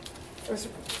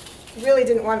 really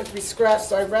didn't want it to be scratched,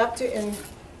 so I wrapped it in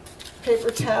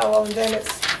paper towel, and then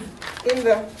it's in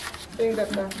the thing that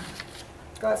the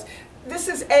glass. This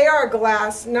is AR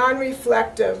glass,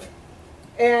 non-reflective,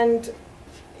 and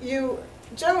you,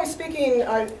 generally speaking,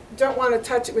 don't want to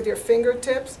touch it with your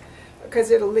fingertips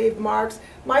because it'll leave marks.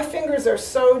 My fingers are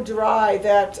so dry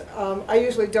that I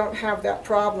usually don't have that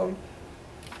problem.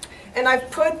 And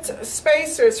I've put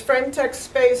spacers, Frametex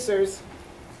spacers.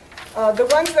 The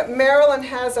ones that Marilyn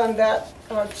has on that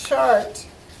chart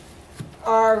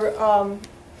are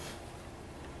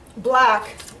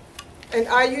black, and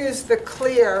I use the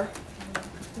clear.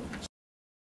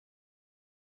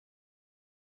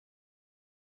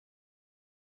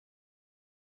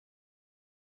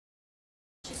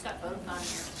 She's got both on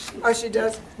here. Oh, she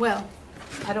does? Well,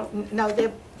 I don't know,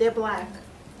 they're black.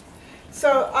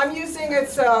 So I'm using,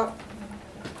 it's an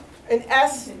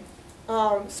S,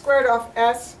 squared off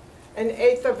S,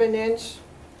 1/8 of an inch.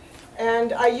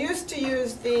 And I used to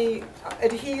use the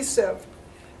adhesive.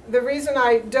 The reason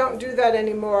I don't do that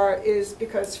anymore is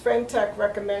because Frentech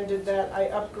recommended that I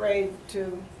upgrade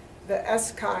to the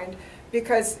S kind,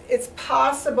 because it's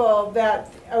possible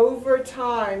that over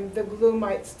time the glue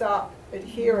might stop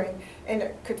adhering and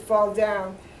it could fall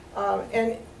down.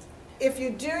 And if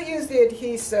you do use the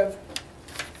adhesive,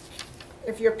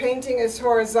 if your painting is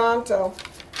horizontal,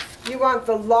 you want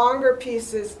the longer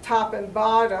pieces top and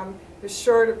bottom, the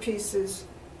shorter pieces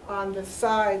on the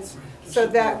sides, so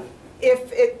that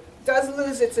if it does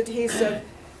lose its adhesive,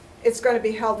 it's going to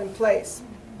be held in place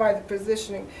by the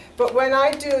positioning. But when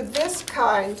I do this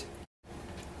kind,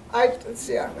 let's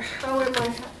see, how am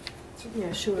I?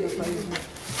 Yeah, sure.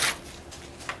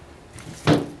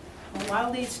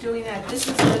 While Lee's doing that, this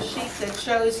is the sheet that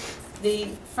shows the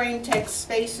Frametex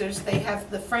spacers. They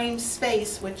have the frame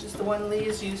space, which is the one Lee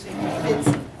is using, fits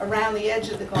around the edge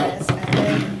of the glass, and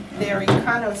then their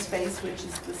Econo space, which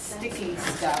is the sticky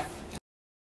stuff.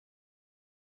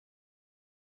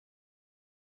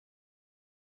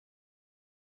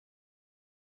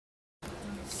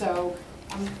 So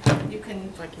you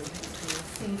can see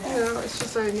that. No, it's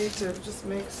just I need to just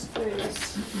make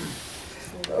space.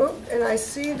 Oh, and I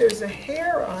see there's a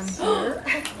hair on here.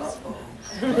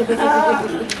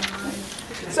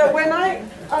 So when I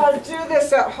do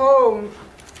this at home,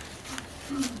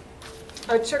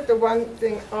 I took the one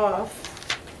thing off,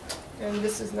 and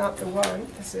this is not the one,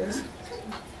 this is.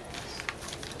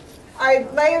 I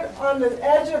lay it on the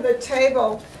edge of the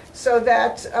table so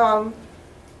that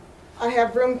I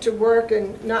have room to work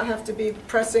and not have to be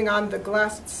pressing on the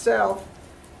glass itself.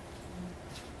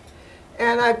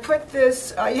 And I put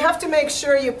this, you have to make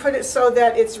sure you put it so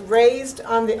that it's raised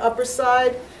on the upper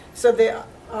side, so the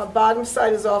bottom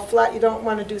side is all flat. You don't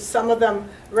want to do some of them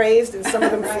raised and some of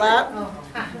them flat.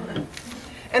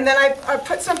 And then I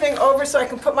put something over so I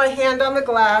can put my hand on the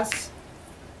glass.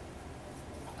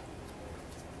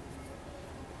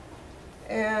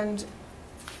 And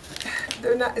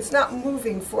it's not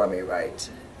moving for me right.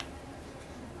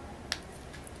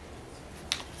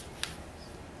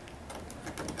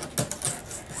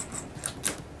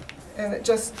 And it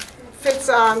just fits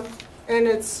on, and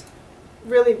it's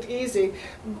really easy.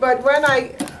 But when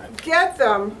I get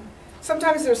them,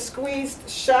 sometimes they're squeezed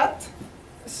shut,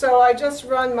 so I just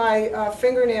run my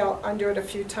fingernail under it a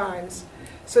few times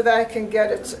so that I can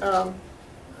get it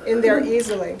in there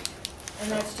easily.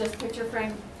 And that's just picture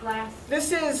frame glass?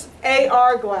 This is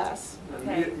AR glass.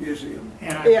 Okay. Museum,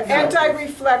 Yeah,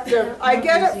 anti-reflective. I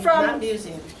get it Not from...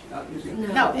 museum. not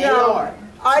museum. No, No. AR.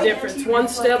 Difference. It's one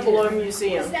step below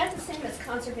museum. Is that the same as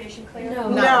conservation clear?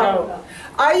 No.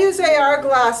 I use AR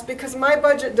glass because my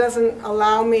budget doesn't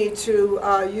allow me to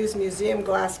use museum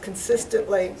glass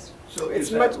consistently. So It's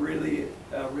is much- that really,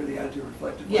 really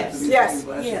anti-reflective? Yes. like the Yes. museum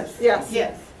glasses? Yes. Yes.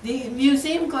 Yes, the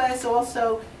museum glass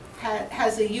also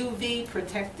has a UV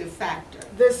protective factor.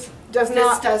 This does This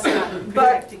not. does not But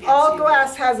protect against all UV.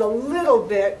 glass has a little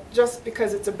bit, just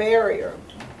because it's a barrier.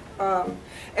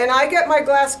 And I get my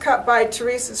glass cut by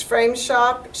Teresa's Frame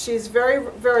Shop. She's very,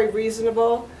 very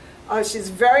reasonable. She's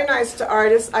very nice to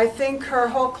artists. I think her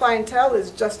whole clientele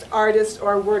is just artists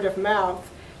or word of mouth.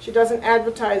 She doesn't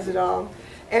advertise at all.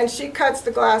 And she cuts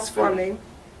the glass for me.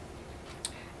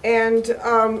 And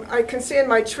I can see in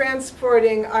my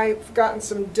transporting, I've gotten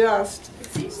some dust. It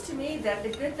seems to me that the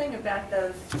good thing about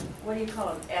those, what do you call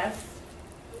them, S?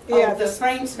 Yeah, Oh, the this-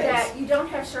 frame space. That you don't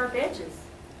have sharp edges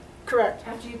correct,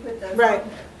 after you put those Right. on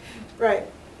there. right.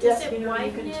 Does Yes. it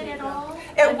widen it at all?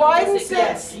 It I mean, widens is it.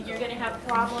 Yes. You're gonna have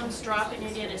problems dropping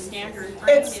it in a standard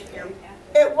frame It's- if you're.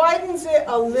 It widens it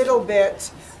a little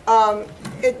bit.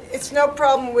 It's no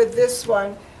problem with this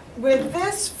one. With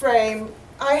this frame,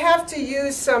 I have to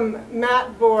use some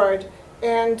mat board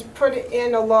and put it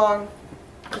in along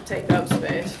To take up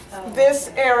space. this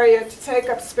area to take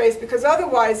up space, because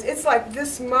otherwise it's like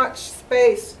this much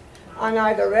space on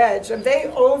either edge, and they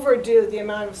overdo the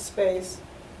amount of space.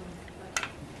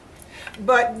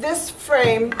 But this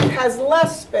frame has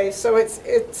less space, so it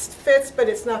fits, but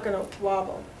it's not going to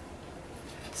wobble.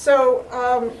 So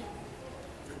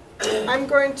I'm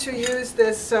going to use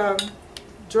this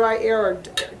dry air, or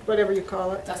whatever you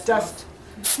call it, dust.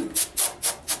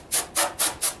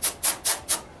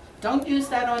 Don't use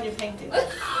that on your painting. Hey,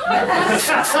 I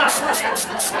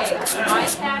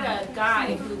had a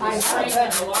guy who was framing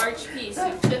a large piece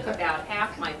who took about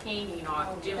half my painting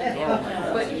off doing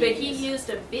it. But he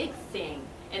used a big thing,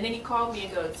 and then he called me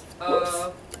and goes,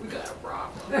 we got a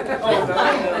problem.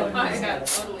 I got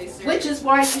totally serious. Which is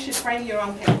why you should frame your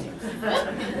own paintings.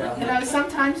 You know,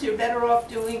 sometimes you're better off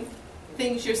doing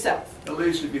things yourself. At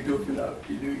least if you goofed it up,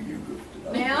 you knew you goofed it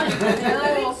up. May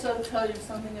I also tell you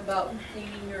something about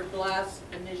cleaning your glass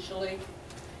initially?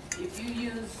 If you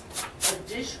use a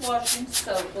dishwashing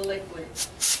soap, a liquid,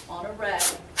 on a rag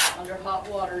under hot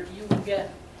water, you will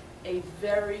get a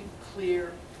very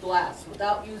clear glass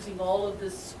without using all of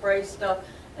this spray stuff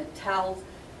and towels.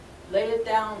 Lay it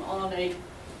down on a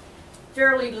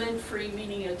fairly lint-free,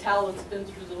 meaning a towel that's been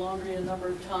through the laundry a number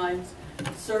of times,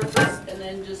 surface, and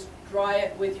then just dry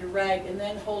it with your rag, and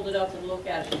then hold it up and look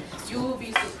at it. You will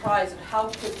be surprised at how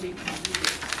quickly you can do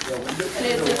this. And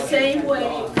it's the same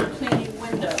way for cleaning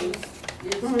windows,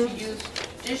 is to use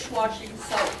dishwashing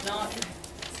soap, not,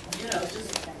 you know,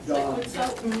 just liquid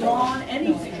soap, Dawn,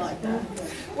 anything like that.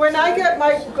 When I get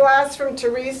my glass from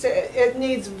Teresa, it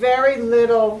needs very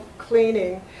little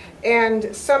cleaning.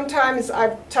 And sometimes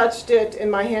I've touched it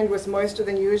and my hand was moister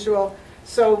than usual.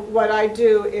 So what I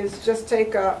do is just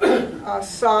take a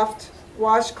soft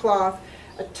washcloth,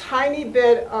 a tiny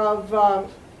bit of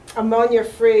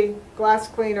ammonia-free glass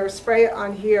cleaner, spray it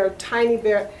on here, a tiny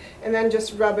bit, and then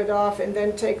just rub it off, and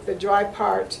then take the dry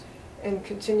part and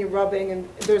continue rubbing, and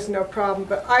there's no problem.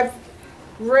 But I've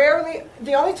rarely,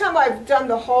 the only time I've done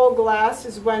the whole glass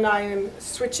is when I am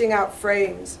switching out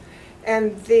frames.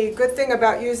 And the good thing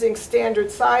about using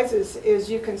standard sizes is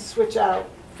you can switch out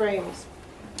frames.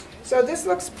 So this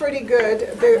looks pretty good.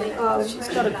 She's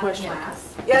got a question.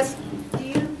 Yes? Do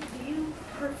you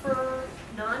prefer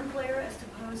non-glare as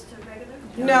opposed to regular?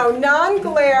 No,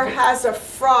 non-glare has a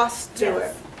frost to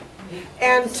it.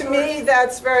 And to me,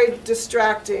 that's very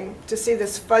distracting to see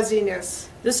this fuzziness.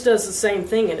 This does the same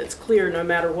thing, and it's clear no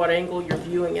matter what angle you're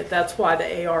viewing it. That's why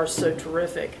the AR is so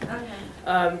terrific.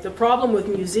 Okay. The problem with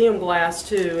museum glass,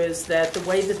 too, is that the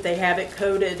way that they have it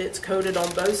coated, it's coated on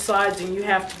both sides, and you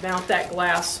have to mount that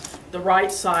glass the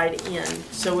right side in.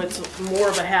 So it's more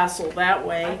of a hassle that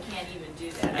way. I can't even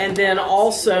do that. And then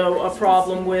also a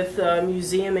problem with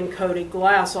museum and coated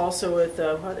glass, also with,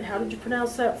 how did you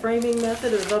pronounce that framing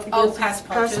method? Of up Oh, against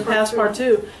Passepartout.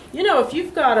 Passepartout. You know, if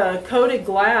you've got a coated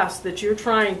glass that you're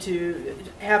trying to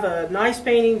have a nice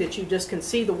painting that you just can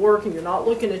see the work and you're not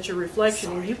looking at your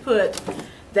reflection, and you put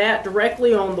that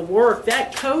directly on the work,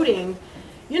 that coating,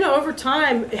 you know, over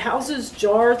time, houses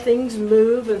jar, things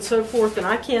move, and so forth, and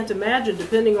I can't imagine,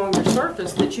 depending on your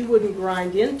surface, that you wouldn't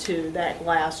grind into that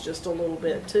glass just a little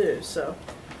bit, too, so.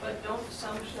 But don't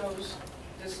some shows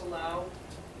disallow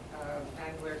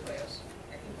non-glare glass?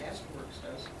 I think Masterworks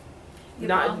does.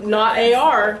 Not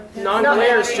AR,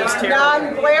 non-glare is just terrible.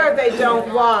 Non-glare they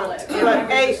don't want, but I'm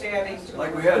just adding to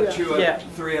Like we had Yeah.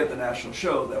 three at the national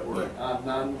show that were on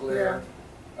non-glare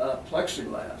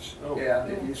plexiglass. Oh.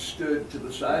 And if you stood to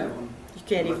the side of them, You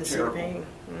can't looked even see the terrible. painting.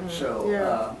 Mhm. So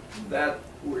Yeah. that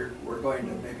we're going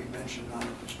to maybe mention on the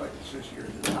prospectus here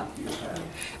to not use that.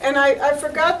 And I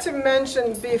forgot to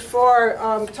mention before,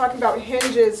 talking about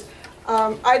hinges,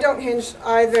 I don't hinge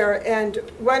either, and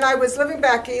when I was living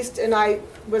back east and I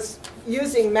was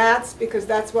using mats because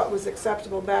that's what was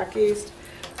acceptable back east,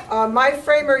 my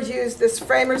framer used this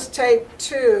framer's tape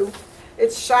too.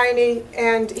 It's shiny,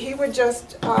 and he would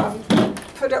just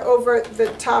put it over the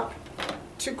top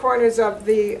two corners of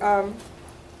the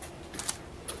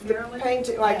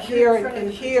painting, like here and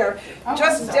here,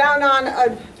 just down on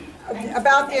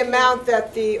about the amount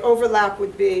that the overlap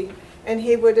would be. And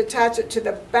he would attach it to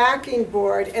the backing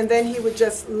board, and then he would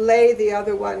just lay the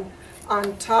other one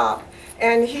on top.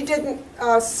 And he didn't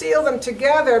seal them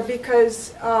together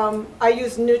because I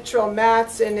used neutral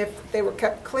mats, and if they were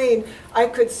kept clean, I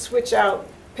could switch out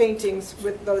paintings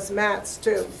with those mats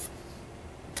too.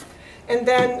 And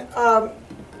then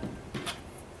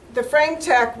the Frame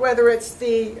Tech, whether it's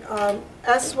the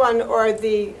S1 or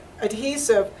the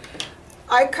adhesive,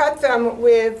 I cut them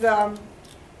with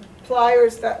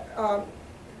pliers that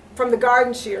from the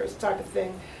garden shears type of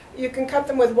thing. You can cut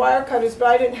them with wire cutters, but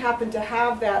I didn't happen to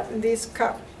have that, and these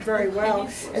cut very well.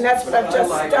 And that's what I've just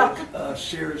stuck.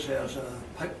 Sears has a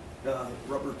pipe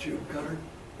rubber tube cutter.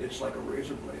 It's like a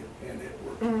razor blade, and it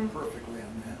works perfectly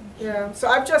on that. Yeah, so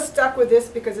I've just stuck with this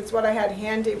because it's what I had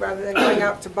handy rather than going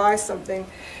out to buy something.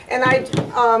 And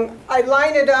I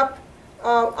line it up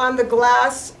on the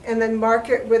glass and then mark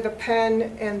it with a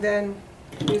pen, and then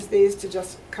use these to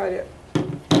just cut it.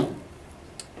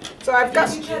 So I've got.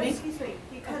 Excuse me.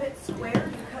 You cut it square?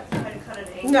 You try to cut it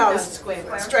angle? No,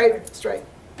 square. straight.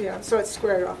 Yeah, so it's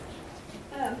squared off.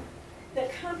 The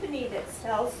company that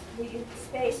sells the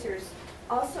spacers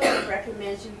also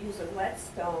recommends you use a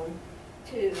whetstone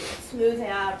to smooth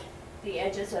out the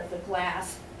edges of the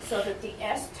glass so that the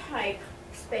S-type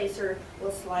spacer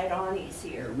will slide on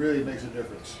easier. It really makes a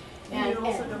difference. And you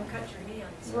also don't cut your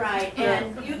hands. Right,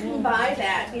 and you can buy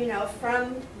that, you know,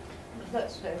 from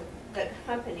the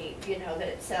company, you know,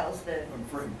 that sells the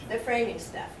framing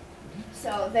stuff.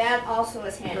 So that also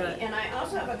is handy. Right. And I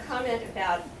also have a comment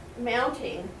about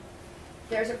mounting.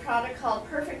 There's a product called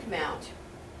Perfect Mount,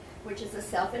 which is a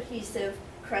self-adhesive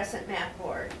crescent mat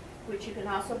board, which you can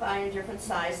also buy in different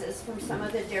sizes from some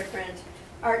of the different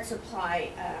art supply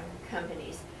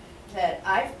companies. That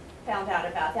I found out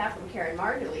about that from Karen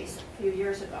Margulies a few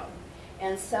years ago.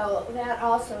 And so that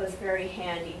also is very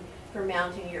handy for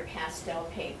mounting your pastel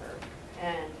paper.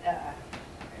 And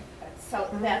so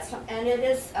that's, and it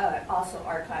is also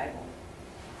archival.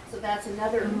 So that's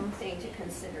another thing to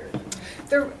consider.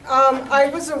 I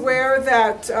was aware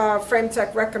that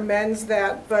FrameTech recommends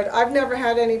that, but I've never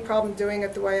had any problem doing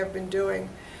it the way I've been doing.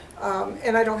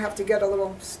 And I don't have to get a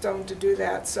little stone to do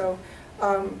that. So,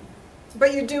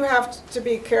 but you do have to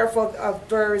be careful of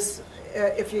burrs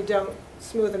if you don't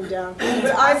smooth them down.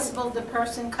 It's possible the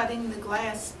person cutting the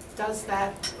glass does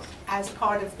that as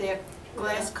part of their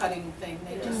glass cutting thing.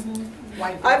 They just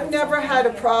wipe it. I've never had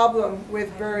a problem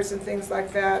with burrs and things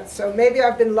like that, so maybe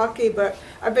I've been lucky, but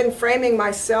I've been framing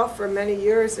myself for many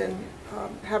years and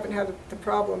haven't had the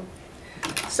problem.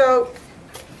 So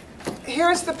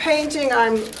here's the painting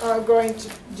I'm going to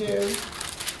do. There's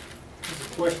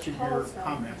a question here, or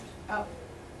comment. Oh.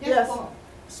 Yes. Paul.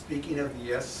 Speaking of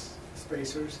the S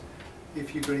spacers,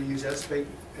 if you're going to use S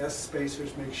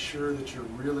spacers, make sure that you're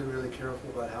really, really careful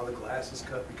about how the glass is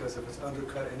cut, because if it's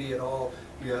undercut any at all,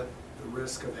 you have the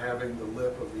risk of having the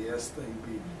lip of the S thing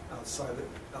be outside the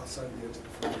edge of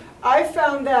the frame. I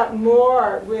found that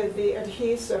more with the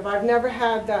adhesive. I've never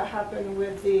had that happen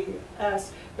with the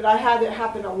S, but I had it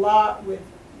happen a lot with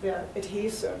the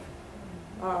adhesive.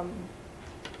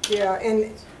 Yeah,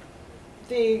 and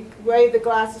the way the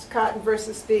glass is cut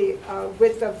versus the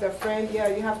width of the frame, yeah,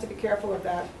 you have to be careful of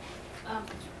that.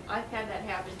 I've had that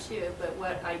happen too, but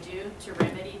what I do to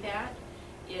remedy that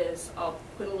is I'll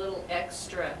put a little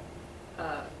extra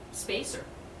spacer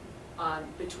on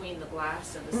between the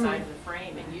glass and the side of the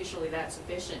frame, and usually that's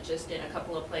sufficient just in a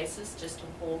couple of places just to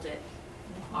hold it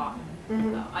off.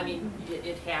 I mean,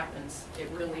 it happens. It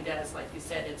really does. Like you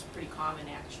said, it's pretty common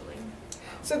actually.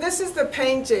 So this is the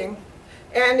painting,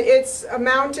 and it's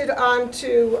mounted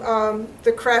onto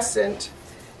the crescent.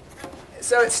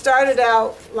 So it started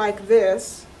out like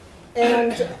this,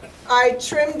 and I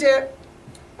trimmed it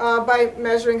by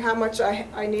measuring how much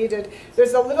I needed.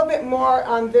 There's a little bit more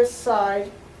on this side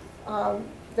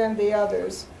than the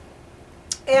others.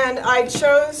 And I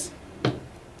chose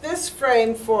this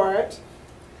frame for it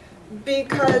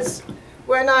because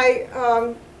when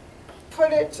I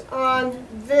put it on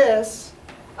this,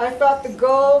 I thought the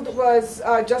gold was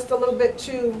just a little bit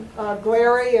too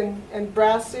glary and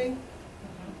brassy.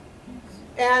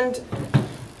 And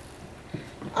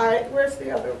where's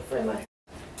the other frame I have?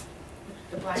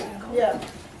 The black and gold. Yeah.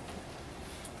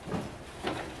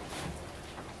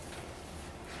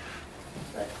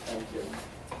 Right, thank you.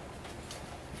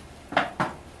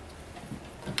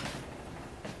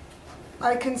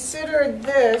 I considered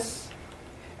this,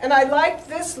 and I liked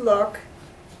this look,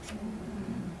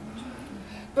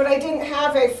 but I didn't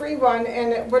have a free one,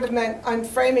 and it would have meant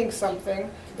unframing something,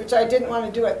 which I didn't want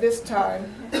to do at this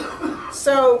time.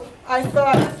 So I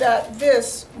thought that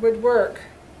this would work.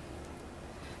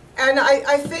 And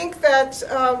I think that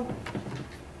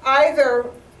either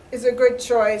is a good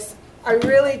choice. I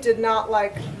really did not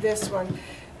like this one.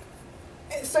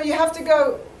 So you have to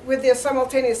go with the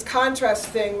simultaneous contrast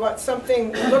thing. What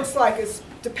something looks like is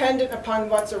dependent upon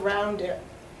what's around it.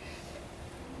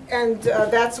 And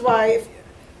that's why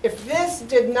if this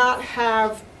did not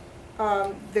have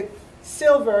the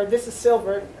silver, this is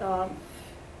silver,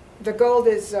 the gold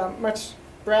is much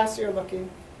brassier looking.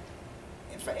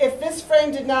 If this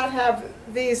frame did not have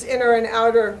these inner and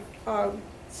outer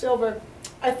silver,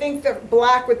 I think the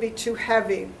black would be too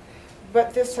heavy,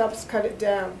 but this helps cut it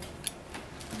down.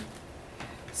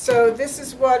 So this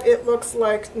is what it looks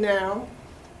like now.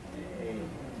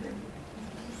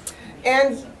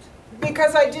 And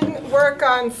because I didn't work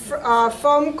on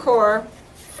foam core,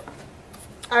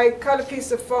 I cut a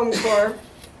piece of foam core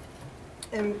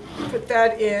and put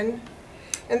that in.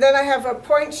 And then I have a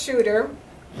point shooter.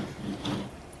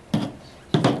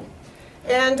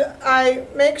 And I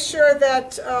make sure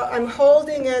that I'm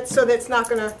holding it so that it's not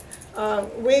going to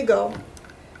wiggle.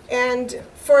 And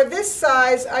for this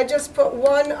size, I just put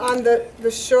one on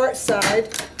the short side.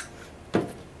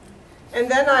 And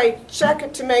then I check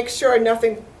it to make sure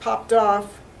nothing popped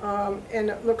off, and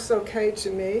it looks okay to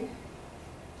me.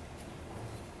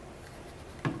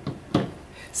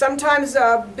 Sometimes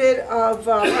a bit of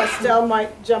pastel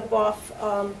might jump off,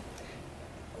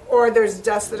 or there's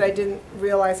dust that I didn't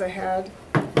realize I had.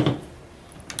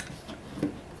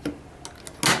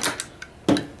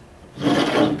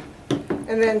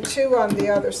 And then two on the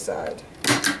other side.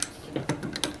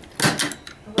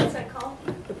 What's that called?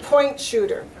 The point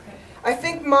shooter. I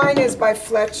think mine is by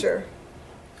Fletcher.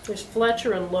 There's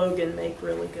Fletcher and Logan make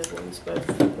really good ones, both.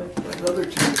 Another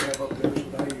two we have up there is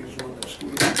what I use one that's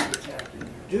squeezed attack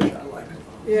in there. I like them.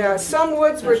 Yeah, some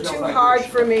woods were too hard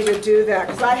for me to do that,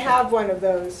 because I have one of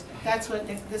those. That's what,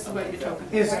 this is what you're talking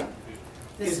about.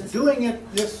 Is doing it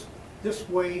this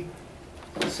way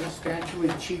substantially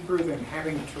cheaper than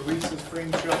having Teresa's frame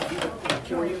shop do it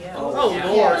for you? Oh, Lord.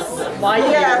 Yes. Light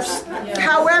Yes. years.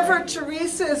 However,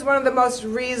 Teresa is one of the most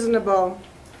reasonable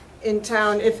in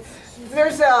town. If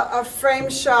there's a frame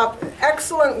shop,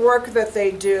 excellent work that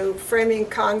they do, framing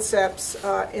concepts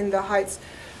in the Heights.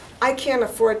 I can't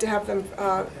afford to have them,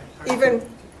 even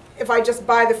if I just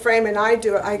buy the frame and I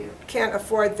do it, I can't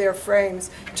afford their frames.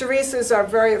 Teresa's are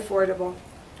very affordable.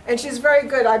 And she's very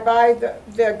good. I buy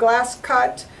the glass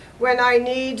cut. When I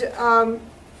need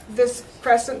this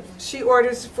crescent, she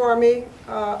orders for me.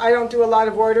 I don't do a lot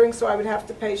of ordering, so I would have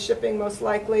to pay shipping most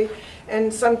likely.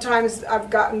 And sometimes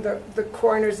I've gotten the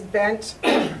corners bent.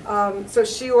 So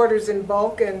she orders in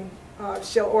bulk, and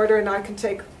she'll order, and I can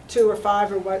take 2 or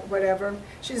 5 or whatever.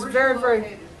 She's very,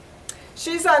 very...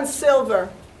 She's on Silver.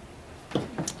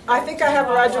 I think I have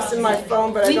her address in my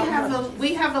phone, but I don't have...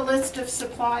 We have a list of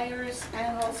suppliers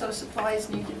and also supplies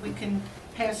needed. We can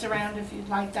pass around if you'd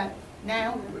like that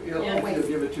now. If you'll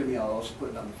give it to me, I'll also put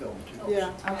it on the film too.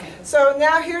 Yeah. Okay. So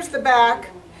now here's the back,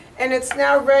 and it's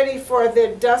now ready for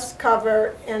the dust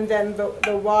cover and then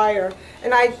the wire.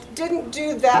 And I didn't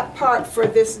do that part for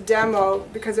this demo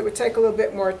because it would take a little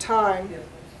bit more time.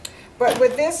 But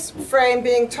with this frame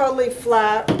being totally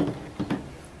flat,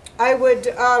 I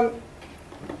would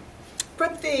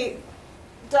put the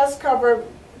dust cover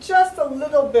just a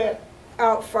little bit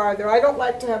out farther. I don't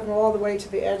like to have them all the way to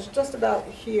the edge, just about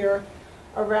here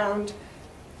around.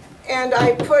 And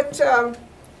I put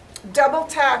double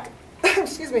tack,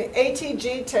 excuse me,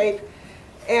 ATG tape,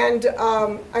 and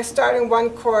I start in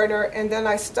one corner and then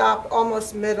I stop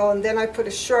almost middle, and then I put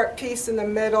a short piece in the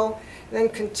middle, and then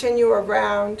continue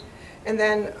around, and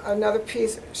then another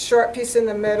piece, short piece in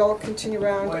the middle, continue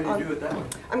around. Why do you do it that way?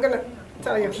 I'm going to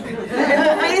tell you. And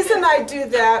the reason I do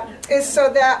that is so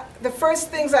that the first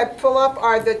things I pull up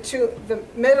are the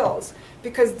middles,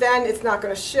 because then it's not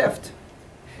going to shift.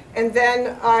 And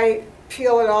then I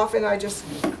peel it off and I just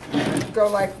go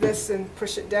like this and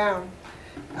push it down.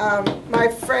 My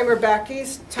framer back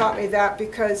east taught me that,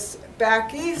 because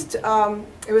back east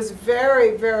it was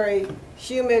very, very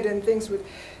humid and things would...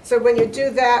 So when you do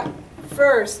that,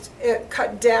 first, it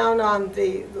cut down on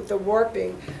the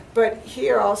warping, but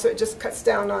here also it just cuts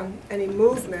down on any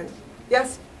movement.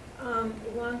 Yes? A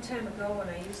long time ago when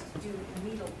I used to do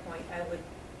needlepoint, I would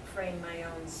frame my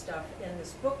own stuff. In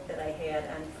this book that I had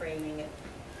on framing it,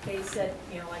 they said,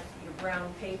 you know, like your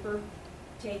brown paper,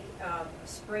 take a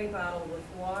spray bottle with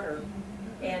water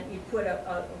and you put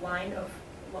a line of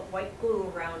white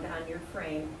glue around on your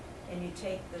frame, and you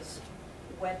take this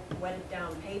wetted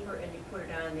down paper and you put it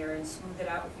on there and smooth it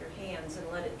out with your hands and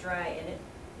let it dry, and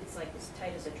it's like as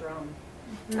tight as a drum.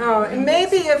 Oh, and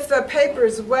maybe if the paper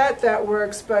is wet that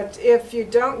works, but if you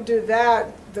don't do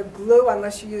that, the glue,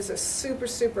 unless you use a super,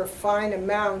 super fine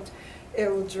amount, it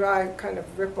will dry kind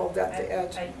of rippled at the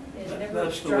edge.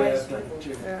 That's the way I've done it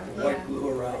too. Yeah. White glue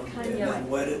around and then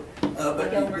wet it.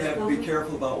 But you have to be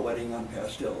careful about wetting on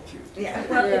pastel too. Yeah.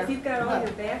 Well, if you've got all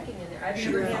your backing in there, I've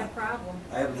never had a problem.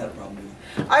 I haven't had a problem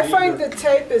either. I find the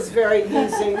tape is very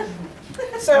easy.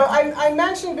 So I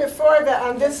mentioned before that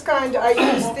on this kind I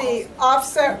use the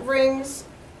offset rings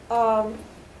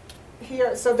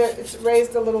here so that it's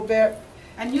raised a little bit.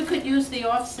 And you could use the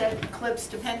offset clips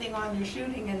depending on your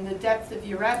shooting and the depth of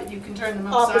your rabbit. You can turn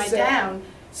them upside down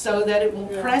so that it will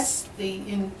press the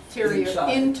interior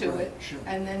into it. Sure.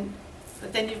 And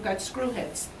but then you've got screw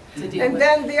heads to deal with. And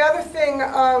then the other thing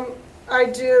I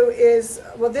do is,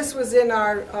 well, this was in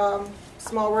our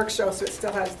small work show, so it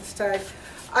still has this tag.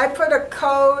 I put a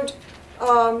code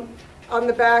on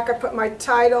the back. I put my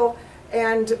title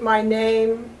and my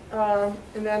name, and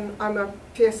then I'm a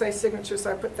PSA signature,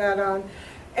 so I put that on.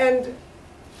 And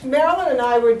Marilyn and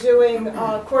I were doing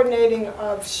coordinating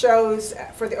of shows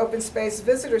for the Open Space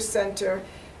Visitor Center,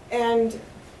 and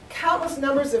countless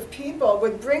numbers of people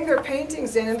would bring their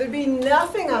paintings in, and there'd be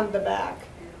nothing on the back.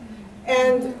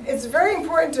 And it's very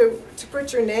important to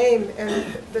put your name and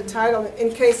the title.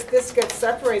 In case this gets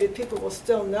separated, people will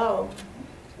still know.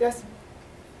 Yes?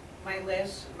 My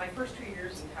first 2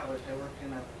 years in college, I worked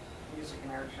in a music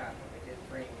and art shop and I did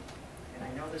framing. And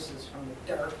I know this is from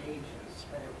the dark ages,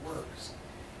 but it works.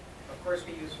 Of course,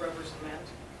 we use rubber cement,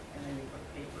 and then we put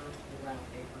paper, the round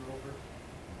paper over.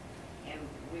 And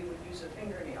we would use a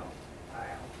fingernail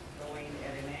file going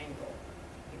at an angle,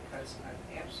 because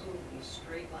an absolutely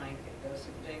straight line, it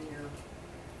doesn't ding your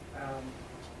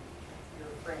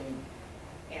frame.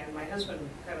 And my husband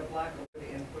cut a block of wood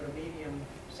and put a medium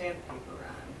sandpaper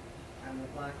on the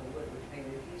block of wood, which made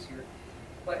it easier.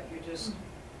 But you just,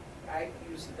 I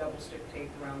use the double stick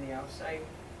tape around the outside,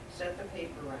 set the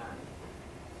paper on,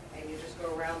 and you just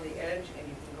go around the edge, and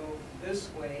you can go this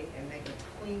way and make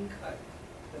a clean cut.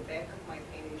 The back of my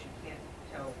paintings, you can't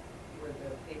tell where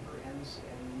the paper ends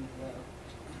and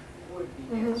the wood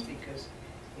begins, because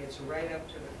it's right up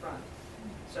to the front.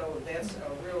 So that's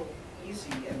a real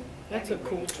easy and That's a handy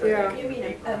cool way to trick. try to You get mean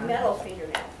paper a on. metal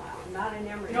fingernail file, not an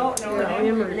emery No, board? no, No, an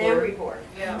An emery board.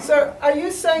 Yeah. So are you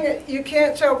saying that you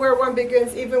can't tell where one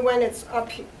begins even when it's up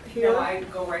here? No, I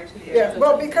go right to the edge. Yeah,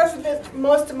 well, because of this,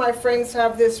 most of my frames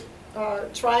have this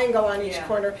triangle on each Yeah.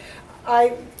 corner.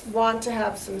 I want to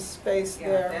have some space Yeah,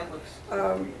 there. that looks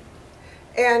Um,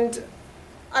 And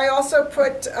I also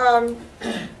put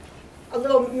a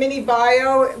little mini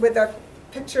bio with a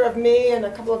picture of me and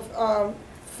a couple of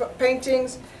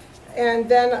paintings. And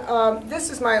then this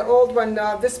is my old one.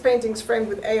 This painting's framed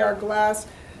with AR glass.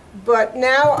 But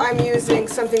now I'm using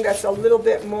something that's a little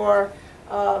bit more,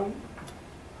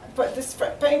 but this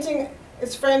painting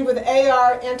is framed with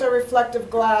AR anti-reflective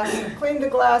glass. Clean the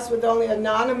glass with only a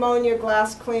non-ammonia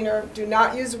glass cleaner. Do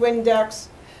not use Windex.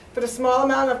 Put a small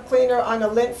amount of cleaner on a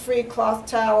lint-free cloth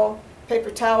towel.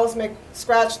 Paper towels may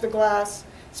scratch the glass.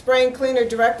 Spraying cleaner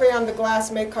directly on the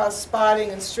glass may cause spotting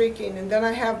and streaking. And then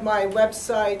I have my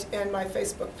website and my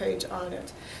Facebook page on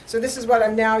it. So this is what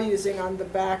I'm now using on the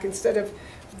back instead of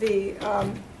the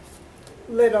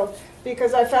little,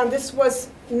 because I found this was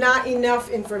not enough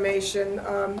information.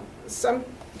 Some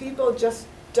people just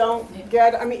don't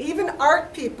get, I mean, even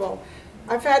art people.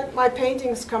 I've had my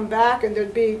paintings come back and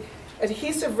there'd be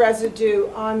adhesive residue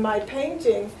on my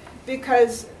painting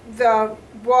because the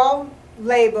wall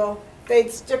label,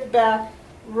 they'd stick back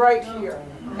right here.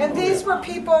 And these were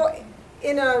people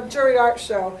in a juried art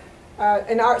show,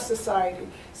 an art society.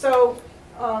 So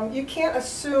you can't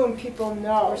assume people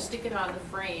know. Or stick it on the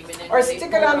frame and then. Or they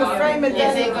stick pull it on the off frame and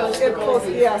then it goes it pulls,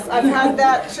 yes, I've had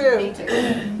that too.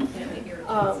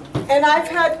 And I've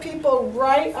had people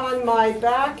write on my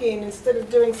backing instead of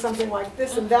doing something like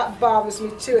this, and that bothers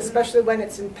me too, especially when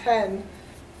it's in pen.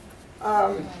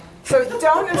 So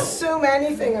don't assume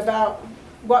anything about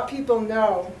what people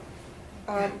know.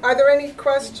 Are there any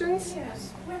questions?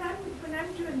 Yes, when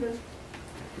I'm doing the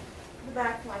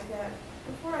back like that,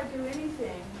 before I do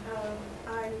anything,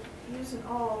 I use an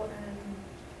awl and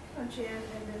punch in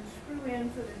and then screw in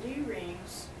for the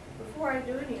D-rings. Before I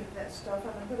do any of that stuff,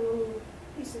 I'm going to put a little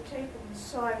piece of tape on the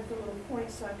side with a little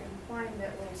point so I can find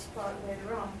that little spot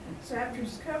later on. So after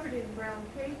it's covered in brown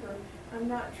paper, I'm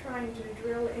not trying to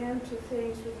drill into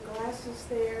things with glasses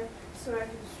there so I can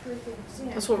screw things in.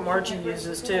 That's what Margie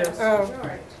uses too.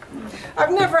 Oh.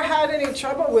 I've never had any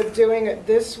trouble with doing it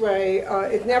this way.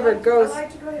 It never goes. I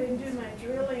like to go ahead and do my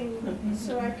drilling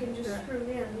so I can just screw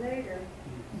in later.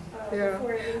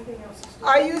 Before anything else is done.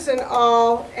 I use an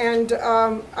awl, and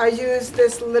I use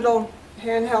this little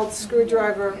handheld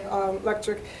screwdriver,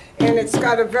 electric, and it's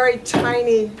got a very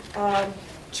tiny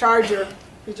charger.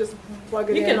 You just plug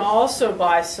it in. You can also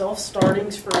buy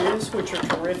self-starting screws, which are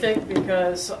terrific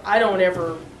because I don't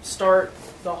ever start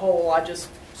the hole. I just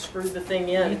screw the thing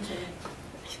in.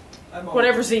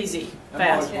 Whatever's easy,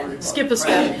 fast. Skip a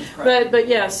step. But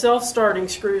yeah, self-starting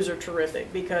screws are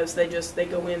terrific because they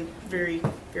go in very,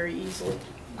 very easily.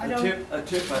 A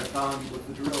tip I found with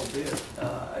the drill bit,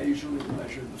 I usually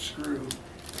measure the screw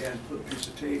and put a piece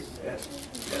of tape at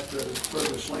the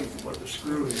furthest length of what the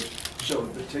screw is, so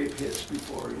the tape hits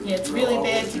before you. Yeah, it's really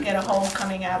bad to get a hole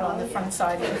coming out on the front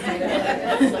side of the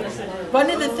thing.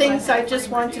 One of the things I just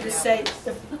wanted to say,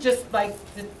 just like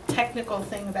the technical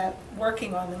thing about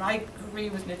working on them, I agree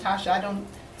with Natasha.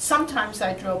 Sometimes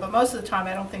I drill, but most of the time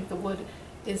I don't think the wood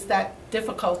is that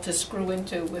difficult to screw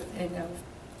into with,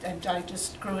 and I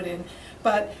just screw it in.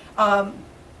 But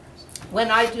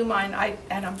when I do mine,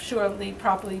 and I'm sure Lee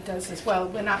probably does as well,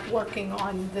 we're not working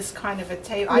on this kind of a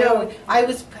table. No.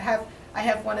 I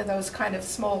have one of those kind of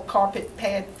small carpet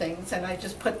pad things, and I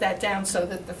just put that down so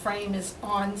that the frame is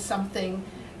on something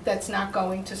that's not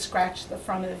going to scratch the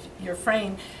front of your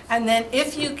frame. And then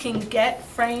if you can get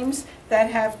frames that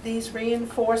have these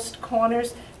reinforced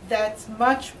corners, that's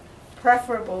much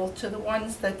preferable to the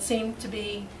ones that seem to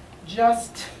be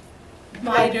just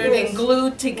mitered and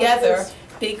glued together.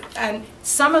 And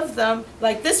some of them,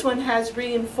 like this one, has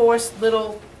reinforced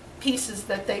little pieces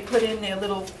that they put in their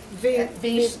little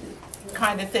V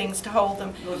kind of things to hold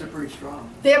them. Those are pretty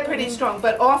strong. They're pretty strong,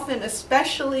 but often,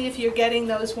 especially if you're getting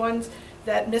those ones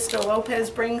that Mr. Lopez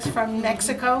brings from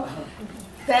Mexico,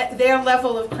 that their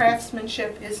level of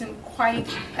craftsmanship isn't quite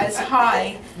as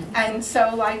high. And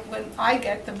so like when I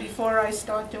get them, before I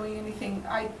start doing anything,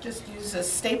 I just use a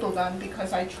staple gun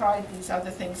because I tried these other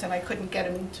things and I couldn't get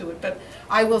them into it. But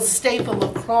I will staple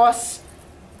across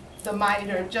the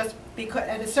miter just because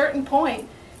at a certain point,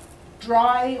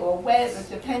 dry or wet, or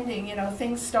depending,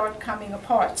 things start coming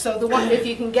apart. So if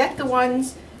you can get the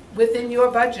ones within your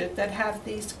budget that have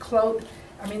these closed,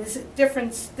 I mean,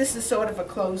 this is sort of a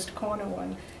closed corner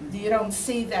one. You don't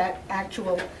see that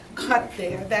actual cut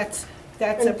there. That's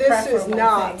a preferable thing. This is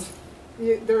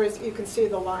not. You can see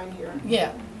the line here.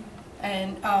 Yeah,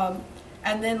 and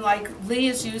then like Lee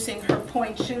is using her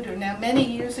point shooter. Now, many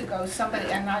years ago, somebody,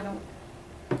 and I don't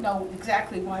know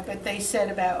exactly why, but they said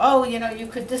about, you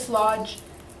could dislodge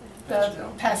the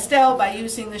pastel by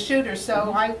using the shooter.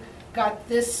 So I got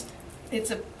this.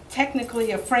 It's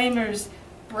technically a framer's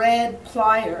brad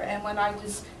plier, and when I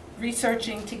was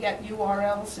researching to get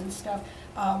URLs and stuff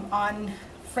on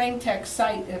FrameTech's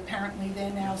site, apparently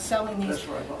they're now selling these,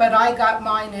 but I got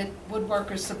mine at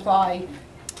Woodworkers Supply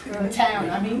in town.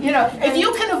 I mean, if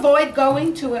you can avoid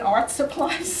going to an art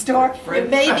supply store, it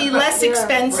may be less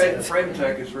expensive.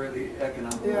 FrameTech is really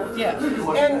economical. Yeah.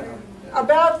 And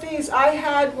about these, I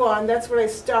had one, that's what I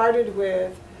started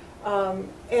with.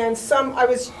 And I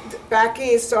was back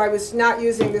east, so I was not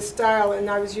using this style, and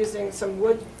I was using some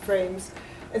wood frames.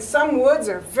 And some woods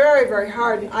are very, very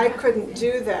hard, and I couldn't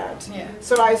do that. Yeah.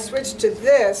 So I switched to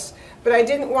this, but I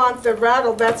didn't want the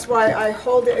rattle, that's why I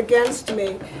hold it against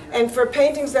me. And for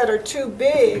paintings that are too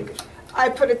big, I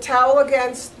put a towel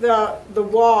against the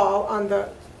wall on the,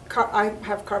 I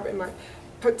have carpet in mine,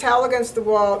 put towel against the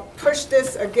wall, push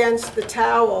this against the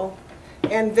towel,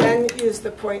 and then use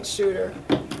the point shooter,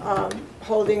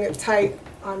 holding it tight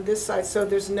on this side so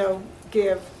there's no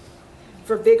give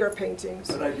for bigger paintings.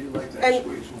 But I do like that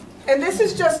squeeze one. And this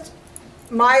is just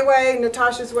my way,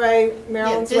 Natasha's way,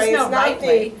 Marilyn's way. No it's not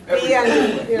the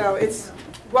end, it's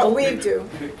what we do.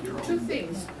 Two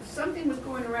things. Something was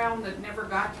going around that never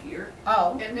got here.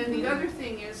 Oh. And then the other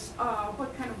thing is,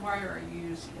 what kind of wire are you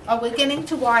using? Oh, we're getting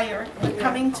to wire. We're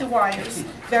coming to wires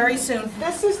very soon.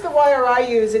 This is the wire I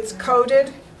use. It's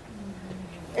coated.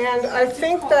 And I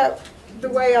think that the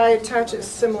way I attach is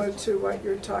similar to what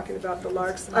you're talking about, the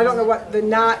larks. I don't know what the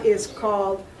knot is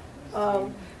called.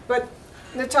 But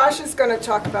Natasha's going to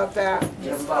talk about that.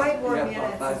 Just 5 more Yeah,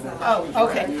 minutes. 5 minutes. Oh,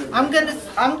 okay.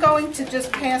 I'm going to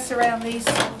just pass around these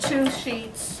 2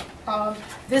 sheets.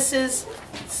 This is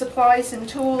supplies and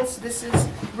tools. This is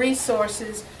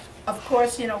resources. Of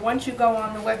course, you know, once you go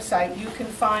on the website, you can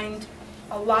find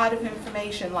a lot of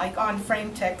information, like on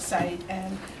FrameTech's site.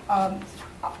 And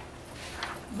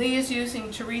Lee is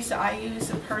using Teresa. I use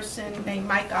a person named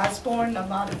Mike Osborne. A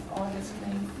lot of artists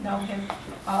may know him.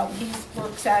 He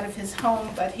works out of his home,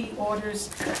 but he orders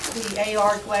the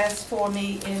AR glass for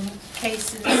me in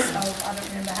cases of, I don't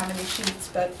remember how many sheets,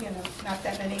 but you know, not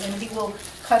that many. And he will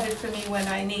cut it for me when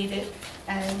I need it.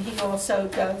 And he also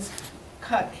does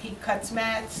he cuts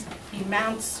mats, he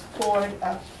mounts board.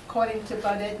 According to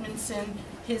Bud Edmondson,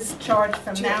 his charge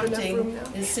for mounting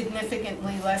is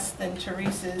significantly less than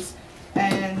Teresa's.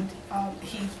 And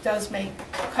he does make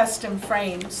custom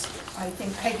frames. I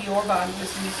think Peggy Orban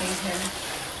was using him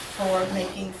for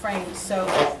making frames. So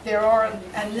there are,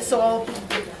 and this all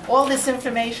this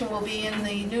information will be in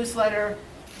the newsletter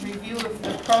review of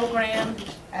the program,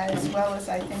 as well as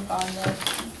I think on the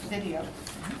video.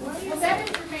 Will that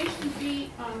information be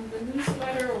on the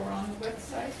newsletter or on the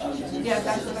website? Yeah,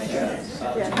 that's what I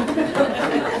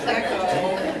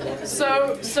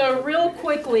said. So real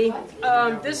quickly,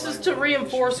 this is to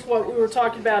reinforce what we were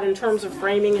talking about in terms of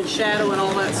framing and shadow and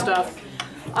all that stuff.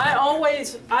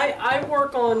 I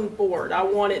work on board. I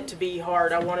want it to be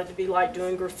hard. I want it to be like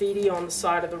doing graffiti on the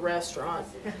side of the restaurant.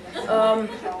 I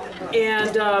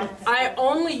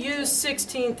only use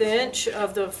 16th inch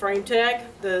of the FrameTech,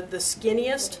 the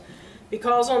skinniest,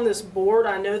 because on this board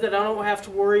I know that I don't have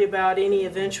to worry about any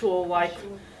eventual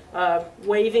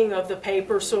waving of the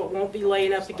paper, so it won't be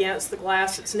laying up against the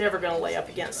glass. It's never going to lay up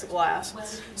against the glass.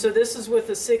 So this is with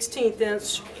a 16th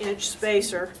inch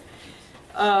spacer.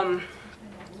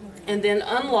 And then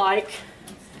unlike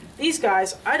these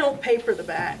guys, I don't paper the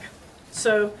back.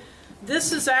 So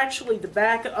this is actually the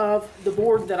back of the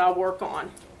board that I work on.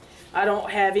 I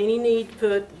don't have any need to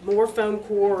put more foam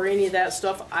core or any of that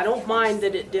stuff. I don't mind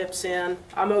that it dips in.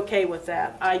 I'm okay with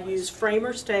that. I use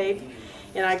framer's tape,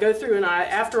 and I go through and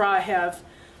after I have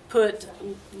put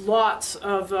lots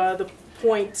of the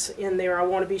points in there, I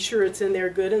want to be sure it's in there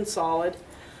good and solid.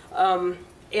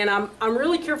 And I'm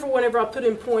really careful whenever I put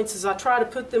in points is I try to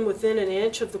put them within an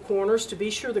inch of the corners to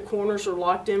be sure the corners are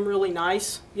locked in really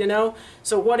nice, you know.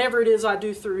 So whatever it is I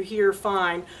do through here,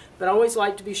 fine. But I always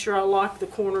like to be sure I lock the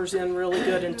corners in really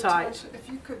good and tight. Natasha, if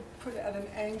you could put it at an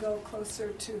angle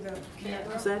closer to the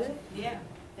camera. Is that it? Yeah,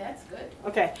 that's good.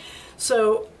 Okay.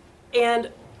 So, and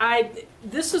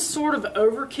this is sort of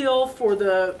overkill for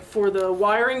the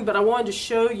wiring, but I wanted to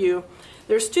show you.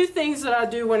 There's 2 things that I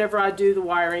do whenever I do the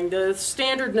wiring. The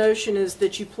standard notion is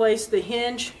that you place the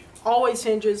hinge, always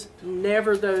hinges,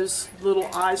 never those little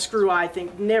screw eye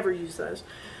thing, never use those.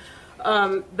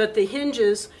 But the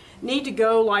hinges need to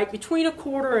go like between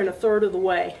 1/4 and 1/3 of the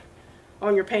way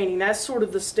on your painting. That's sort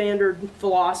of the standard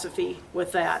philosophy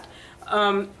with that.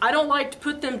 I don't like to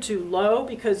put them too low,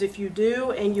 because if you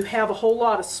do and you have a whole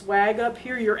lot of swag up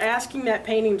here, you're asking that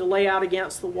painting to lay out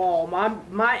against the wall.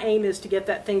 My aim is to get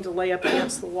that thing to lay up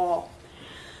against the wall.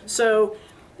 So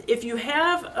if you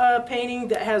have a painting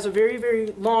that has a very,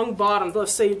 very long bottom,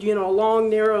 let's say, you know, a long,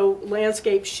 narrow,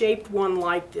 landscape shaped one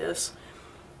like this,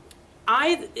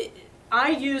 I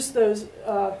use those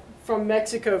from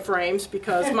Mexico frames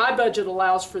because my budget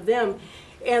allows for them.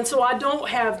 And so I don't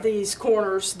have these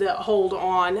corners that hold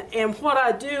on. And what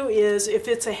I do is, if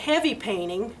it's a heavy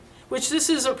painting, which this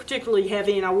isn't particularly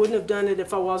heavy, and I wouldn't have done it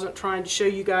if I wasn't trying to show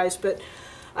you guys, but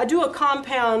I do a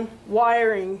compound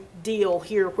wiring deal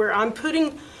here where I'm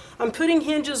putting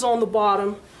hinges on the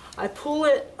bottom. I pull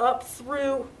it up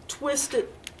through, twist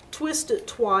it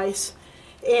twice,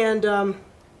 and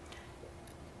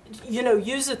you know,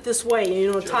 use it this way,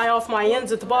 you know, tie off my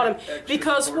ends at the bottom.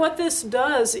 Because what this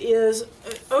does is,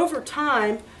 over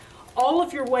time, all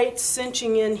of your weight's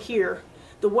cinching in here.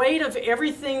 The weight of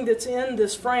everything that's in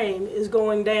this frame is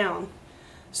going down.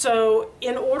 So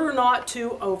in order not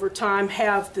to, over time,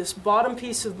 have this bottom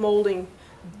piece of molding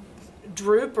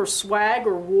droop or swag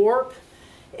or warp,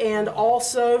 and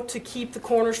also to keep the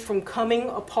corners from coming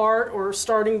apart or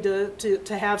starting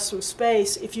to have some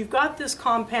space, if you've got this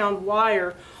compound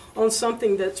wire on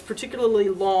something that's particularly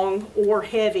long or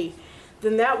heavy,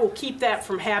 then that will keep that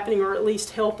from happening, or at least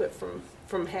help it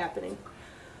from happening.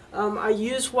 I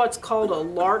use what's called a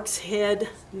lark's head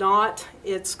knot.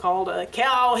 It's called a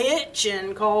cow hitch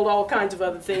and called all kinds of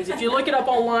other things. If you look it up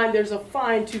online, there's a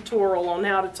fine tutorial on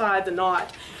how to tie the knot.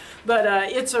 But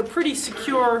it's a pretty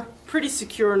secure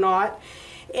knot.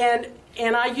 And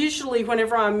And I usually,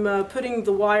 whenever I'm putting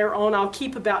the wire on, I'll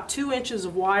keep about 2 inches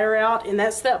of wire out, and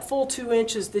that's that full 2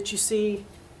 inches that you see.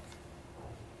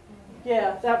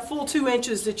 Yeah, that full 2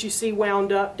 inches that you see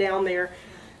wound up down there.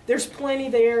 There's plenty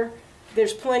there.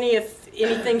 There's plenty if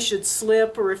anything should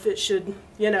slip or if it should,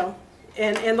 you know.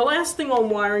 And the last thing on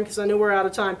wiring, because I know we're out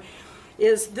of time,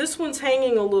 is this one's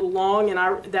hanging a little long,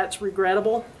 and that's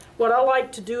regrettable. What I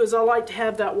like to do is I like to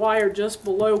have that wire just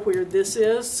below where this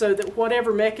is, so that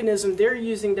whatever mechanism they're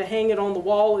using to hang it on the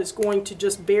wall is going to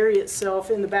just bury itself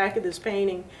in the back of this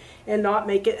painting and not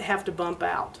make it have to bump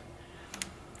out.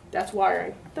 That's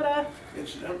wiring. Ta-da!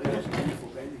 Incidentally, that's a beautiful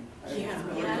painting.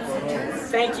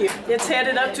 Thank you. It's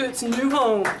headed up to its new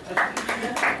home.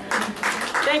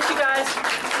 Thank you, guys.